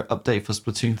 2.0 update for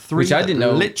Splatoon 3. Which I didn't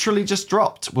know. Literally just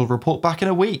dropped. We'll report back in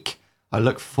a week. I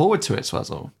look forward to it,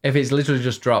 Swezzle. If it's literally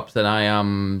just dropped, then I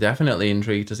am definitely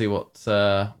intrigued to see what's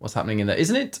happening in there.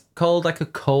 Isn't it called like a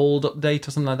cold update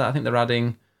or something like that? I think they're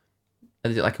adding,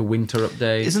 is it like a winter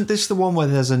update? Isn't this the one where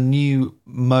there's a new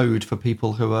mode for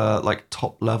people who are like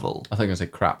top level? I think I was going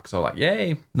to say crap because I was like,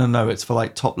 yay. No, it's for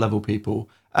like top level people.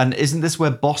 And isn't this where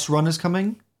Boss Run is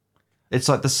coming? It's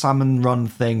like the Salmon Run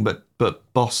thing, but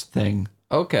boss thing.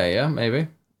 Okay, yeah, maybe.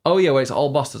 Oh yeah, wait, it's all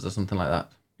bosses or something like that.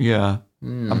 Yeah,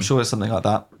 I'm sure it's something like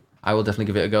that. I will definitely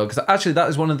give it a go because actually that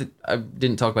is one of the. I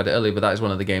didn't talk about it earlier, but that is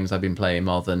one of the games I've been playing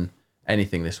more than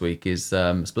anything this week. Is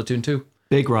Splatoon 2.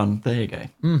 Big run. There you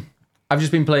go. I've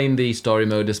just been playing the story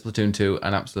mode of Splatoon 2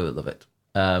 and absolutely love it.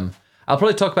 I'll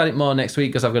probably talk about it more next week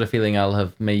because I've got a feeling I'll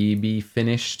have maybe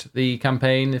finished the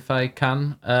campaign if I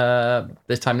can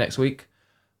this time next week.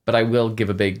 But I will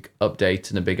give a big update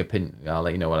and a big opinion. I'll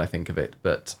let you know what I think of it.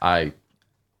 But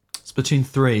Splatoon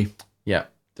 3. Yeah.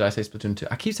 Did I say Splatoon 2?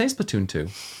 I keep saying Splatoon 2.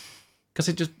 Because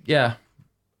it just, yeah.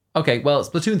 Okay, well,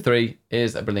 Splatoon 3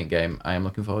 is a brilliant game. I am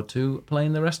looking forward to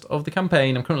playing the rest of the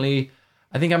campaign.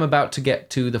 I think I'm about to get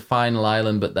to the final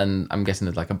island, but then I'm guessing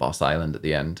there's like a boss island at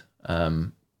the end.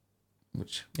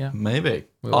 Which, yeah. Maybe.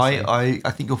 I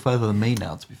think you're further than me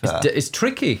now, to be fair. It's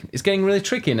tricky. It's getting really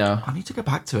tricky now. I need to go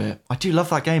back to it. I do love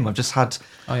that game. I've just had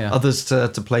others to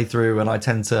play through, and I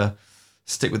tend to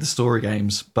stick with the story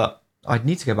games, but I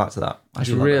need to go back to that. It's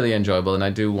really enjoyable, and I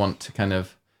do want to kind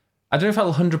of... I don't know if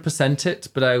I'll 100% it,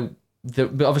 but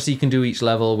obviously you can do each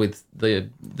level with there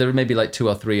may be like 2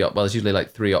 or 3, well, there's usually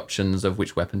like 3 options of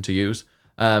which weapon to use,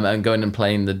 and going and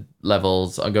playing the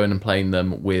levels, or going and playing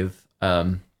them with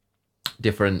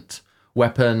different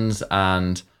weapons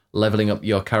and leveling up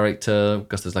your character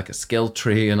because there's like a skill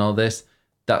tree and all this.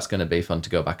 That's going to be fun to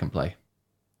go back and play.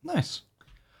 Nice.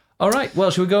 All right. Well,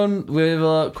 should we go and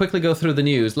we'll quickly go through the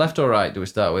news? Left or right do we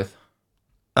start with?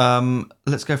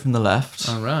 Let's go from the left.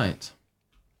 All right.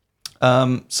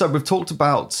 So we've talked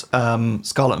about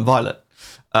Scarlet and Violet.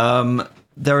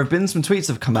 There have been some tweets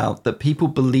that have come out that people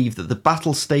believe that the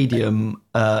Battle Stadium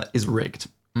is rigged.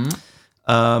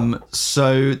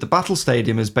 So the Battle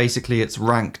Stadium is basically its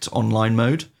ranked online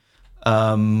mode,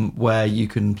 where you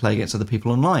can play against other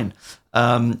people online.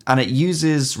 And it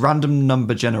uses random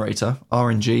number generator,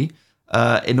 RNG,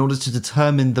 in order to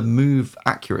determine the move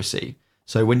accuracy.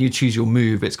 So when you choose your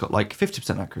move, it's got like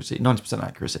 50% accuracy, 90%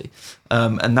 accuracy.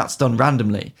 And that's done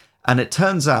randomly. And it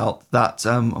turns out that...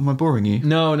 am I boring you?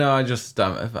 No, I just...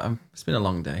 it's been a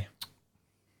long day.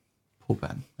 Poor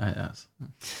Ben. It has.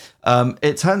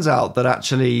 It turns out that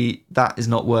actually that is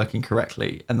not working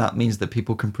correctly. And that means that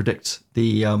people can predict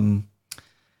the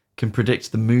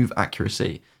move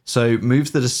accuracy. So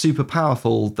moves that are super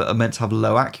powerful that are meant to have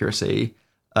low accuracy,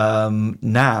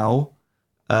 now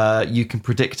you can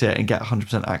predict it and get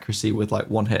 100% accuracy with like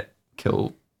one hit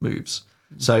kill moves.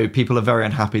 So people are very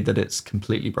unhappy that it's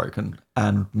completely broken,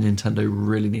 and Nintendo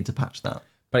really need to patch that.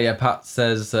 But yeah, Pat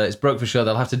says it's broke for sure.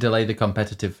 They'll have to delay the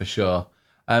competitive for sure.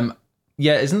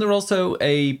 Yeah, isn't there also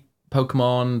a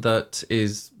Pokemon that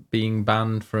is being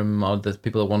banned from, or that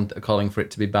people are calling for it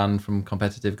to be banned from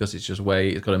competitive because it's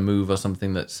got a move or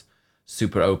something that's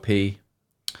super OP?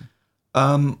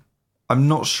 I'm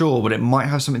not sure, but it might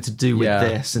have something to do with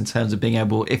this in terms of being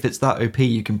able, if it's that OP,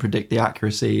 you can predict the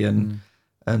accuracy and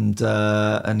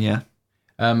yeah.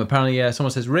 Apparently, yeah.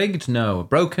 Someone says rigged. No,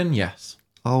 broken. Yes.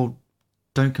 Oh,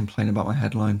 don't complain about my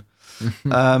headline.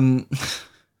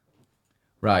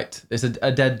 Right. It's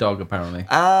a dead dog, apparently.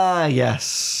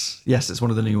 Yes, it's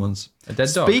one of the new ones. A dead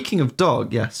dog. Speaking of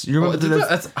dog, yes, you remember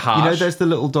that's harsh. there's the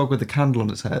little dog with the candle on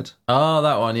its head. Oh,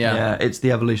 that one. Yeah. Yeah, it's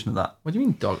the evolution of that. What do you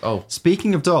mean dog? Oh.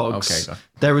 Speaking of dogs, Okay, go.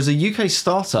 there is a UK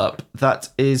startup that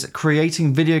is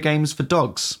creating video games for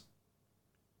dogs,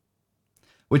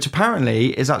 which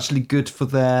apparently is actually good for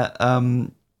their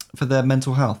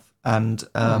mental health and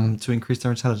to increase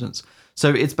their intelligence. So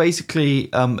it's basically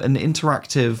an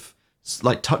interactive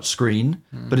like touch screen,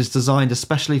 but it's designed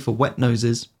especially for wet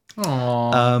noses.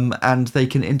 Aww. And they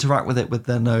can interact with it with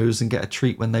their nose and get a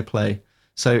treat when they play.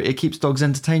 So it keeps dogs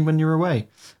entertained when you're away.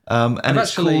 And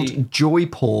it's called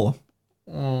JoyPaw.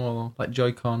 Oh, like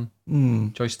Joy-Con.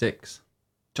 Joysticks.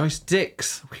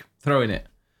 Joysticks. Throwing it.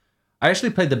 I actually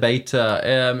played the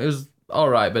beta. It was all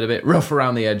right, but a bit rough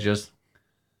around the edges.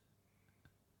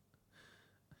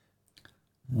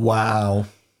 Wow.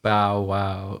 Bow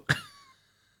wow.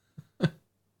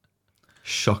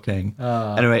 Shocking.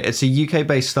 Anyway, it's a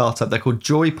UK-based startup. They're called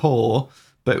JoyPaw,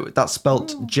 but that's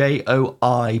spelt Joipaw.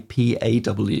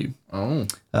 Oh.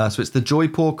 So it's the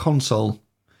JoyPaw console.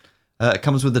 It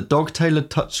comes with a dog-tailored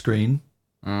touchscreen.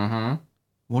 Mm-hmm.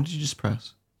 What did you just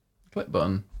press? Click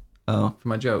button. Oh, For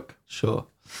my joke. sure.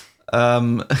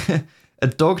 A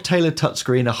dog-tailored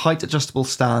touchscreen, a height-adjustable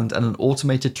stand, and an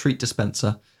automated treat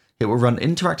dispenser. It will run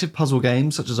interactive puzzle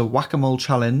games such as a whack-a-mole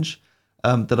challenge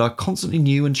that are constantly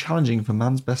new and challenging for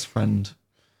man's best friend.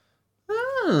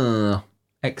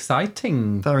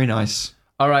 Exciting. Very nice.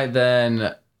 All right,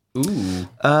 then. Ooh.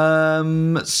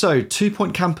 So 2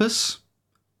 Point Campus,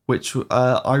 which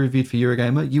I reviewed for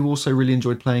Eurogamer. You also really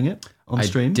enjoyed playing it on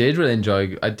stream. I did really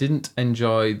enjoy. I didn't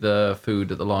enjoy the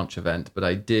food at the launch event, but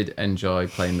I did enjoy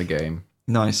playing the game.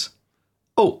 Nice.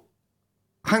 Oh,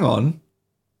 hang on.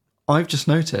 I've just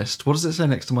noticed. What does it say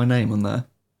next to my name on there?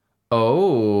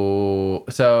 Oh,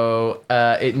 so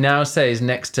it now says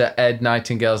next to Ed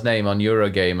Nightingale's name on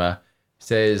Eurogamer,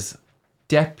 says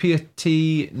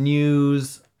Deputy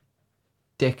News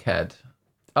Dickhead.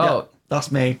 Oh, Yeah,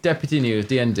 that's me. Deputy News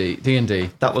D&D.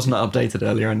 That was not updated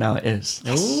earlier, and now it is.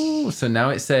 Oh, so now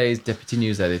it says Deputy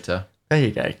News Editor. There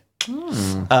you go.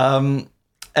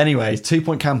 Anyway, 2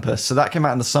 Point Campus. So that came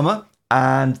out in the summer,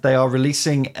 and they are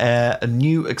releasing a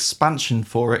new expansion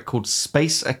for it called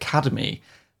Space Academy.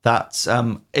 That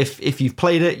if you've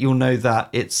played it, you'll know that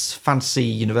it's fantasy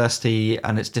university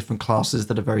and it's different classes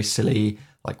that are very silly,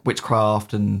 like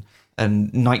witchcraft and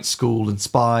night school and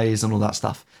spies and all that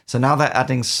stuff. So now they're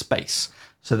adding space.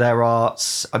 So there are,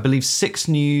 I believe,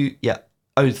 3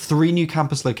 new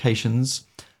campus locations,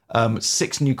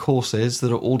 6 new courses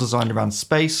that are all designed around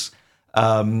space.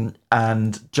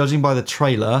 And judging by the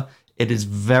trailer, it is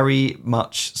very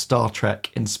much Star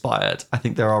Trek inspired. I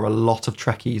think there are a lot of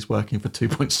Trekkies working for 2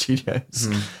 Point Studios.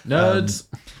 Nerds.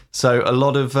 So a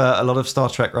lot of Star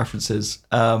Trek references.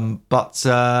 But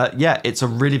it's a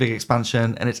really big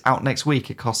expansion, and it's out next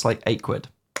week. It costs like £8.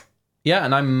 Yeah,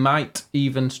 and I might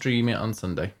even stream it on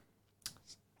Sunday.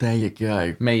 There you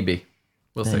go. Maybe.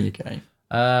 We'll see. There you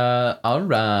go. All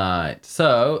right.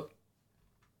 So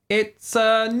it's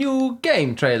a new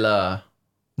game trailer.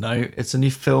 No, it's a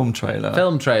new film trailer.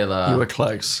 Film trailer. You were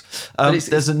close. it's-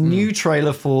 There's a new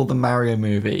trailer for the Mario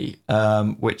movie,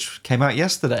 which came out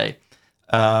yesterday.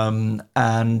 And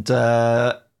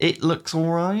it looks all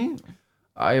right.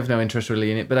 I have no interest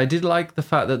really in it, but I did like the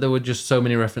fact that there were just so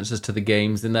many references to the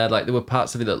games in there. Like there were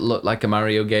parts of it that looked like a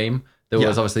Mario game. There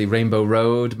was obviously Rainbow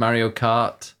Road, Mario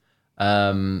Kart.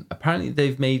 Apparently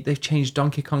they've changed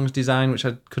Donkey Kong's design, which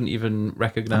I couldn't even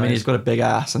recognize. I mean, he's got a big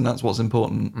ass, and that's what's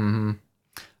important.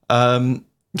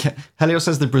 Helios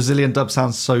says the Brazilian dub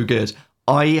sounds so good.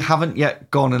 I haven't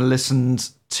yet gone and listened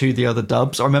to the other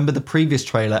dubs. I remember the previous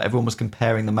trailer, everyone was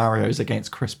comparing the Marios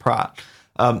against Chris Pratt.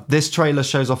 This trailer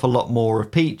shows off a lot more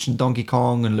of Peach and Donkey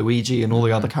Kong and Luigi and all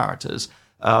the other characters,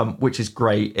 which is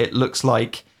great. It looks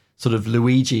like sort of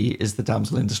Luigi is the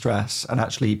damsel in distress, and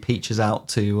actually Peach is out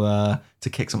to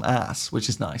kick some ass, which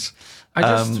is nice.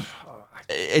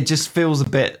 It just feels a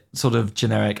bit sort of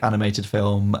generic animated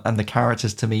film, and the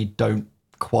characters to me don't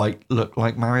quite look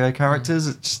like Mario characters.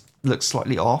 It just looks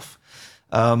slightly off.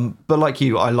 But like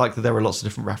you, I like that there are lots of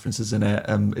different references in it.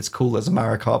 It's cool there's a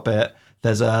Mario Kart bit.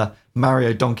 There's a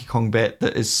Mario Donkey Kong bit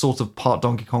that is sort of part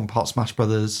Donkey Kong, part Smash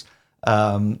Brothers.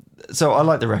 So I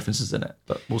like the references in it,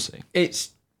 but we'll see.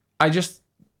 It's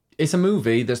a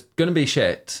movie that's going to be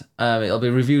shit. It'll be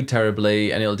reviewed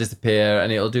terribly, and it'll disappear,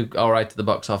 and it'll do all right to the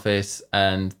box office,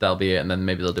 and that'll be it. And then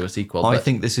maybe they'll do a sequel. I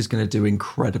think this is going to do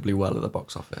incredibly well at the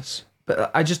box office.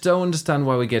 But I just don't understand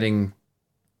why we're getting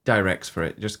directs for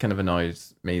it. It just kind of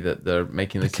annoys me that they're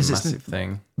making this a massive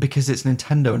thing. Because it's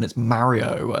Nintendo and it's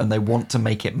Mario, and they want to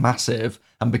make it massive,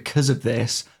 and because of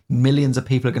this, millions of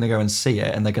people are going to go and see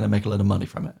it, and they're going to make a lot of money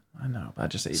from it. I know,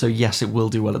 but So yes, it will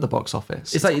do well at the box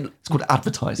office. It's like it's called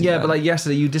advertising. Yeah, but like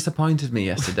yesterday, you disappointed me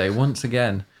yesterday once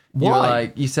again.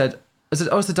 Why? You said,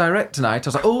 "Oh, it's the direct tonight." I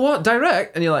was like, "Oh, what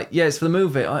direct?" And you're like, "Yeah, it's for the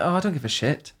movie." I don't give a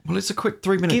shit. Well, it's a quick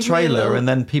 3-minute Give me a trailer, little- and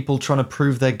then people trying to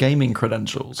prove their gaming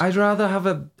credentials. I'd rather have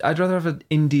an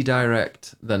indie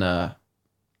direct than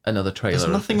another trailer. There's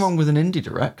of nothing this. wrong with an indie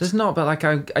direct. There's not, but like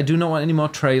I do not want any more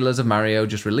trailers of Mario.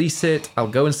 Just release it. I'll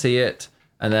go and see it,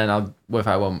 and then if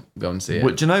I won't go and see it.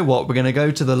 Well, do you know what? We're going to go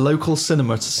to the local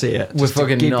cinema to see it. We're Just to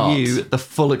fucking give not. you the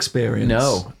full experience.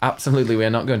 No, absolutely, we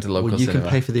are not going to the local Well, you cinema. can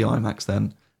pay for the IMAX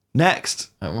then. Next.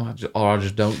 Or I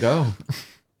just don't go.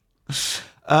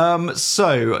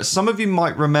 So, some of you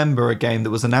might remember a game that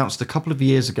was announced a couple of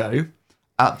years ago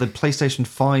at the PlayStation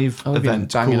 5 We've been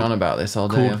event banging called, on about this all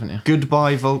day, called haven't you?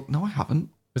 Goodbye Vol... No, I haven't.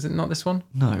 Was it not this one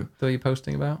No, that you're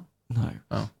posting about? no.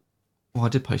 Oh. Well, I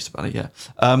did post about it, yeah.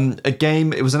 A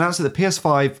game, it was announced at the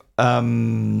PS5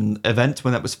 event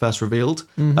when that was first revealed,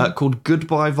 called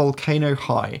Goodbye Volcano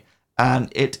High.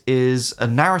 And it is a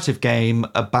narrative game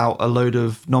about a load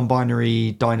of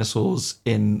non-binary dinosaurs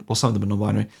some of them are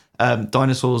non-binary,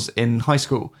 dinosaurs in high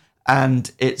school. And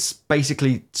it's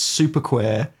basically super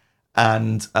queer,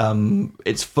 and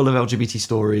it's full of LGBT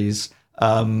stories.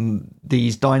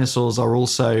 These dinosaurs are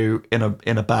also in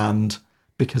a band,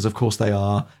 because of course they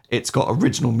are. It's got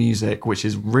original music, which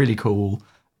is really cool,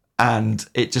 and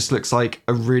it just looks like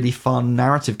a really fun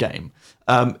narrative game.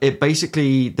 It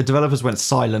basically, the developers went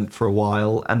silent for a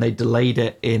while, and they delayed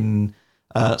it in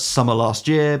summer last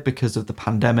year because of the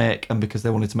pandemic and because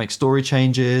they wanted to make story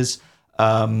changes.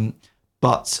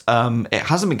 But it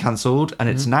hasn't been cancelled, and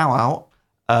it's now out.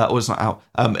 Or it's not out.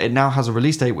 It now has a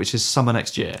release date, which is summer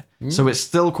next year. So it's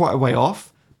still quite a way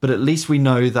off, but at least we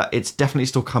know that it's definitely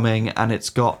still coming, and it's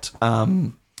got a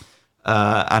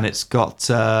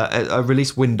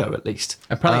release window at least.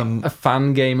 Apparently, a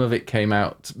fan game of it came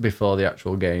out before the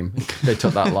actual game. They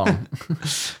took that long.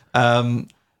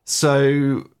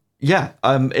 So yeah,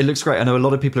 it looks great. I know a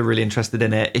lot of people are really interested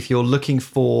in it. If you're looking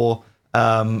for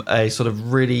a sort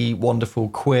of really wonderful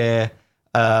queer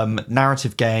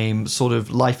narrative game, sort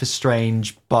of Life is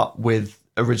Strange, but with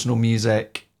original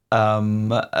music,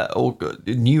 or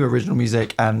new original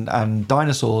music and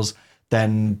dinosaurs,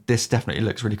 then this definitely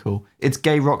looks really cool. It's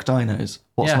gay rock dinos.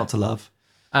 What's not to love?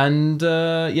 And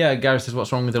Gareth says,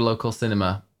 what's wrong with the local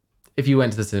cinema? If you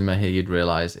went to the cinema here, you'd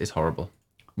realise it's horrible.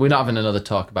 We're not having another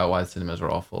talk about why the cinemas are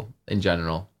awful in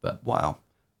general, but Wow.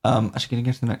 Actually, going to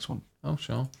get to the next one. oh,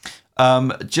 sure.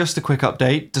 Just a quick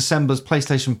update. December's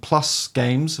PlayStation Plus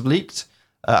games have leaked.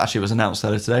 Actually, it was announced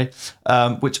earlier today,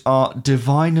 which are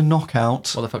Divine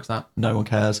Knockout. What the fuck's that? No one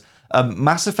cares.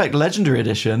 Mass Effect Legendary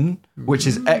Edition, which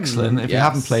is excellent. If you yes.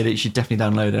 haven't played it, you should definitely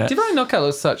download it. Divine Knockout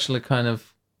looks actually kind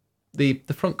of... The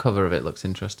front cover of it looks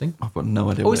interesting. I've got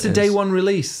no idea Oh, what it's it a is. day one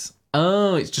release.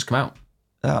 Oh, it's just come out.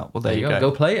 Oh, well, there you go.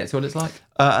 Go play it, see what it's like.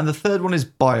 And the third one is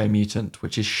Biomutant,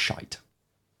 which is shite.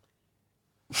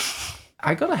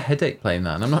 I got a headache playing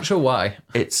that, and I'm not sure why.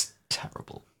 It's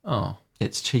terrible. Oh.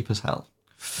 It's cheap as hell.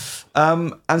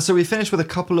 And so we finished with a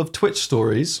couple of Twitch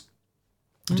stories.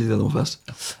 I'll do the other one first.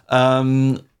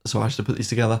 So I should put these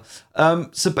together.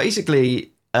 So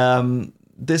basically,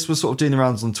 this was sort of doing the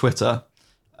rounds on Twitter.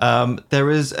 There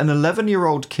is an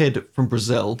 11-year-old kid from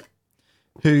Brazil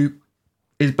who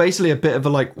is basically a bit of a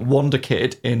like wonder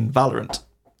kid in Valorant.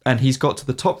 And he's got to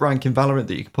the top rank in Valorant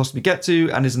that you could possibly get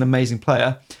to, and is an amazing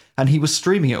player. And he was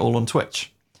streaming it all on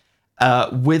Twitch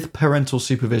with parental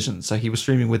supervision. So he was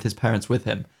streaming with his parents with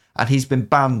him. And he's been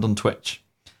banned on Twitch.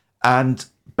 And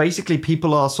basically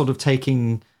people are sort of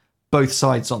taking both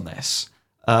sides on this.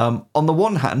 On the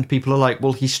one hand, people are like,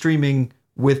 well, he's streaming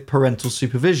with parental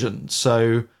supervision,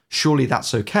 so surely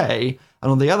that's okay.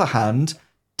 And on the other hand,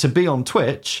 to be on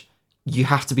Twitch, you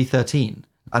have to be 13.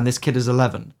 And this kid is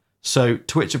 11. So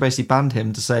Twitch have basically banned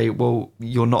him to say, well,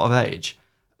 you're not of age.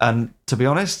 And to be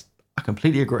honest, I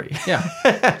completely agree. Yeah.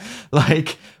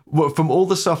 Like, from all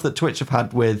the stuff that Twitch have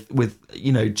had with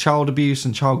you know, child abuse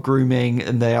and child grooming,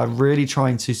 and they are really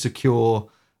trying to secure,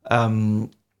 you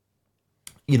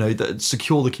know,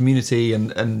 secure the community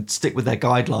and stick with their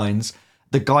guidelines.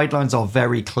 the guidelines are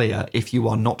very clear. If you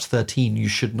are not 13, you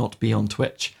should not be on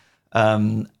Twitch.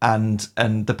 And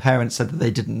the parents said that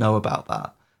they didn't know about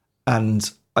that. And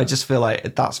I just feel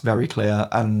like that's very clear,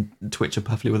 and Twitch are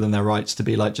perfectly within their rights to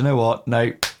be like, do you know what?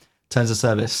 No, terms of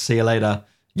service. See you later.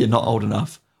 You're not old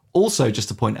enough. Also, just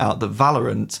to point out that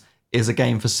Valorant is a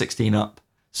game for 16 up.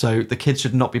 So the kids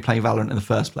should not be playing Valorant in the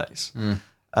first place.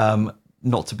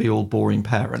 Not to be all boring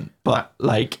parent, but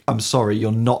like, I'm sorry,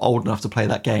 you're not old enough to play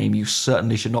that game. You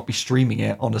certainly should not be streaming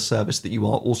it on a service that you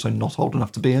are also not old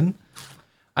enough to be in.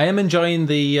 I am enjoying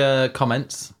the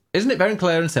comments. Isn't it very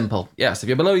clear and simple? Yes, if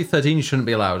you're below 13, you shouldn't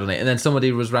be allowed on it. And then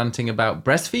somebody was ranting about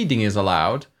breastfeeding is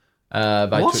allowed by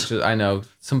What? Twitch. I know,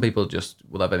 some people just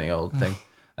will have any old thing.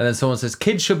 And then someone says,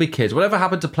 kids should be kids. Whatever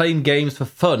happened to playing games for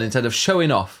fun instead of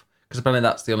showing off? Because apparently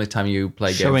that's the only time you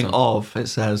play Showing games. off, it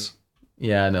says.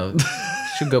 Yeah, I know.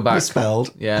 Should go back.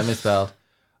 Misspelled. Yeah, misspelled.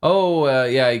 Oh,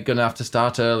 yeah, you're going to have to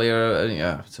start earlier.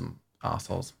 Yeah, some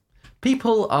arseholes.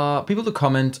 People that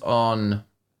comment on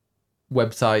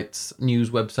websites, news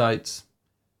websites,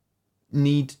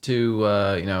 need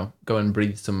to, go and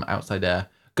breathe some outside air.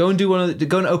 Go and go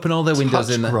and open all their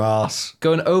windows Touch grass.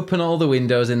 Go and open all the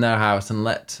windows in their house and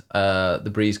let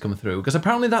the breeze come through. Because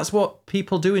apparently that's what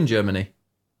people do in Germany.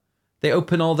 They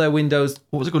open all their windows.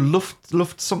 What was it called?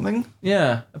 Luft something?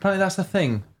 Yeah, apparently that's the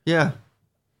thing. Yeah.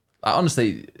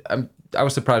 Honestly, I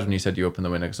was surprised when you said you open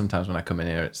the window. Because sometimes when I come in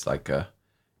here, it's like, it's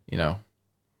a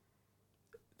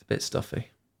bit stuffy.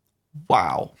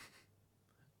 Wow.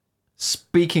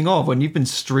 Speaking of, when you've been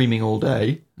streaming all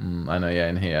day. I know, yeah,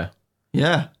 in here.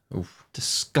 Yeah. Oof.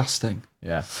 Disgusting.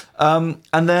 Yeah. And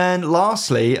then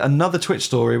lastly, another Twitch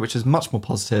story, which is much more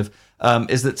positive,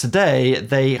 is that today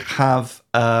they have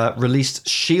released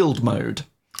Shield mode.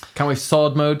 Can't we?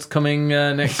 Sword mode's coming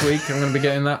next week. I'm going to be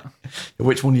getting that.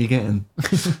 Which one are you getting?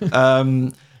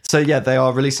 So yeah, they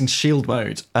are releasing Shield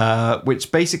mode,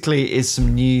 which basically is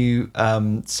some new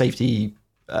safety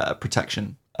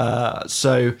protection.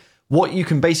 So what you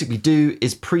can basically do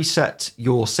is preset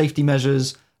your safety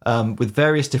measures with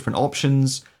various different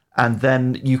options, and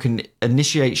then you can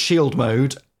initiate shield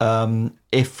mode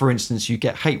if, for instance, you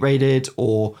get hate raided,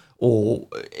 or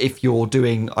if you're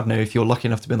doing, I don't know, if you're lucky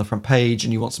enough to be on the front page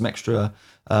and you want some extra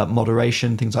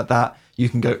moderation, things like that. You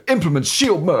can go implement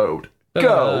shield mode,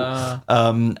 go,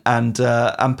 and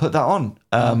put that on,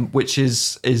 which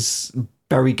is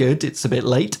very good. It's a bit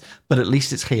late, but at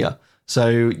least it's here. So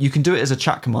you can do it as a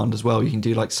chat command as well. You can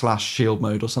do like /shield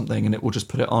mode or something, and it will just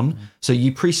put it on. So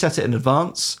you preset it in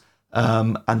advance,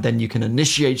 and then you can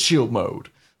initiate shield mode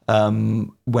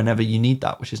whenever you need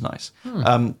that, which is nice.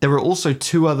 There are also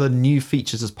two other new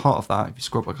features as part of that. If you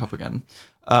scroll back up again,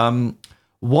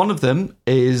 one of them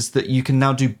is that you can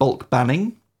now do bulk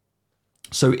banning.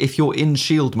 So if you're in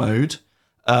shield mode,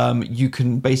 you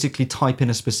can basically type in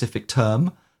a specific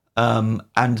term,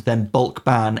 and then bulk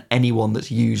ban anyone that's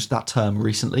used that term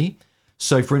recently.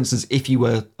 So, for instance, if you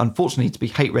were unfortunately to be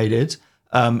hate raided,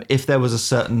 if there was a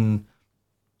certain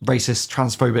racist,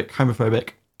 transphobic,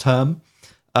 homophobic term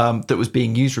that was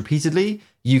being used repeatedly,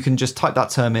 you can just type that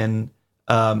term in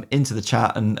into the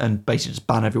chat and basically just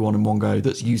ban everyone in one go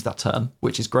that's used that term,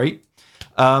 which is great.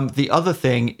 The other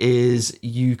thing is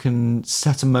you can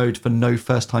set a mode for no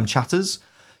first-time chatters.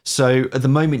 So at the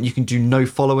moment, you can do no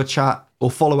follower chat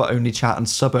or follower-only chat and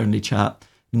sub-only chat.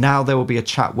 Now there will be a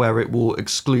chat where it will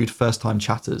exclude first-time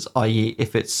chatters, i.e.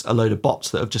 if it's a load of bots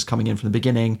that are just coming in from the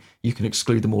beginning, you can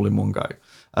exclude them all in one go.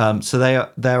 So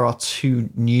there are two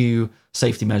new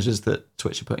safety measures that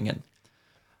Twitch are putting in.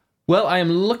 Well, I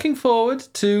am looking forward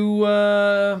to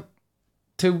I'm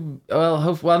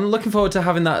looking forward to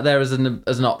having that there as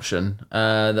an option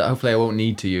that hopefully I won't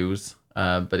need to use,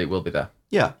 but it will be there.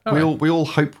 Yeah, we all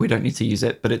hope we don't need to use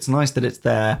it, but it's nice that it's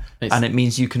there, and it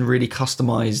means you can really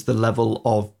customize the level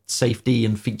of safety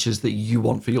and features that you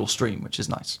want for your stream, which is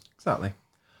nice. Exactly.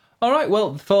 All right.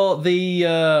 Well, for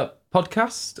the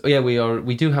podcast,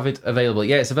 we do have it available.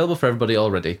 Yeah, it's available for everybody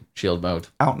already. Shield mode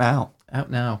Out now.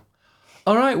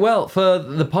 All right. Well, for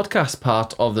the podcast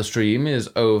part of the stream is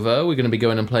over. We're going to be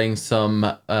going and playing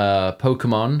some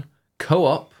Pokemon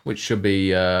co-op, which should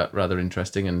be rather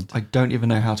interesting. And I don't even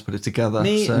know how to put it together.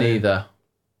 Me neither.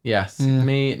 Yes,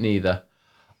 me neither.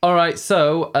 All right,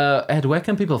 so Ed, where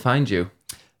can people find you?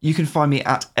 You can find me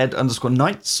at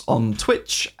ed_nights on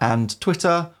Twitch and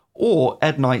Twitter, or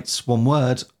ednights, one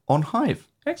word, on Hive.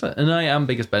 Excellent. And I am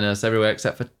Biggest Benus everywhere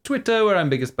except for Twitter, where I'm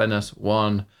Biggest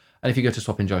Benus1. And if you go to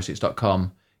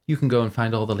swappingjoysticks.com, you can go and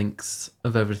find all the links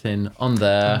of everything on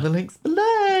there. The links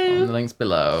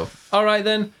below. All right,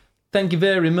 then. Thank you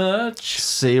very much.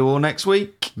 See you all next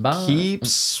week. Bye. Keep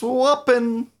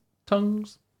swapping.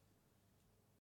 Tongues.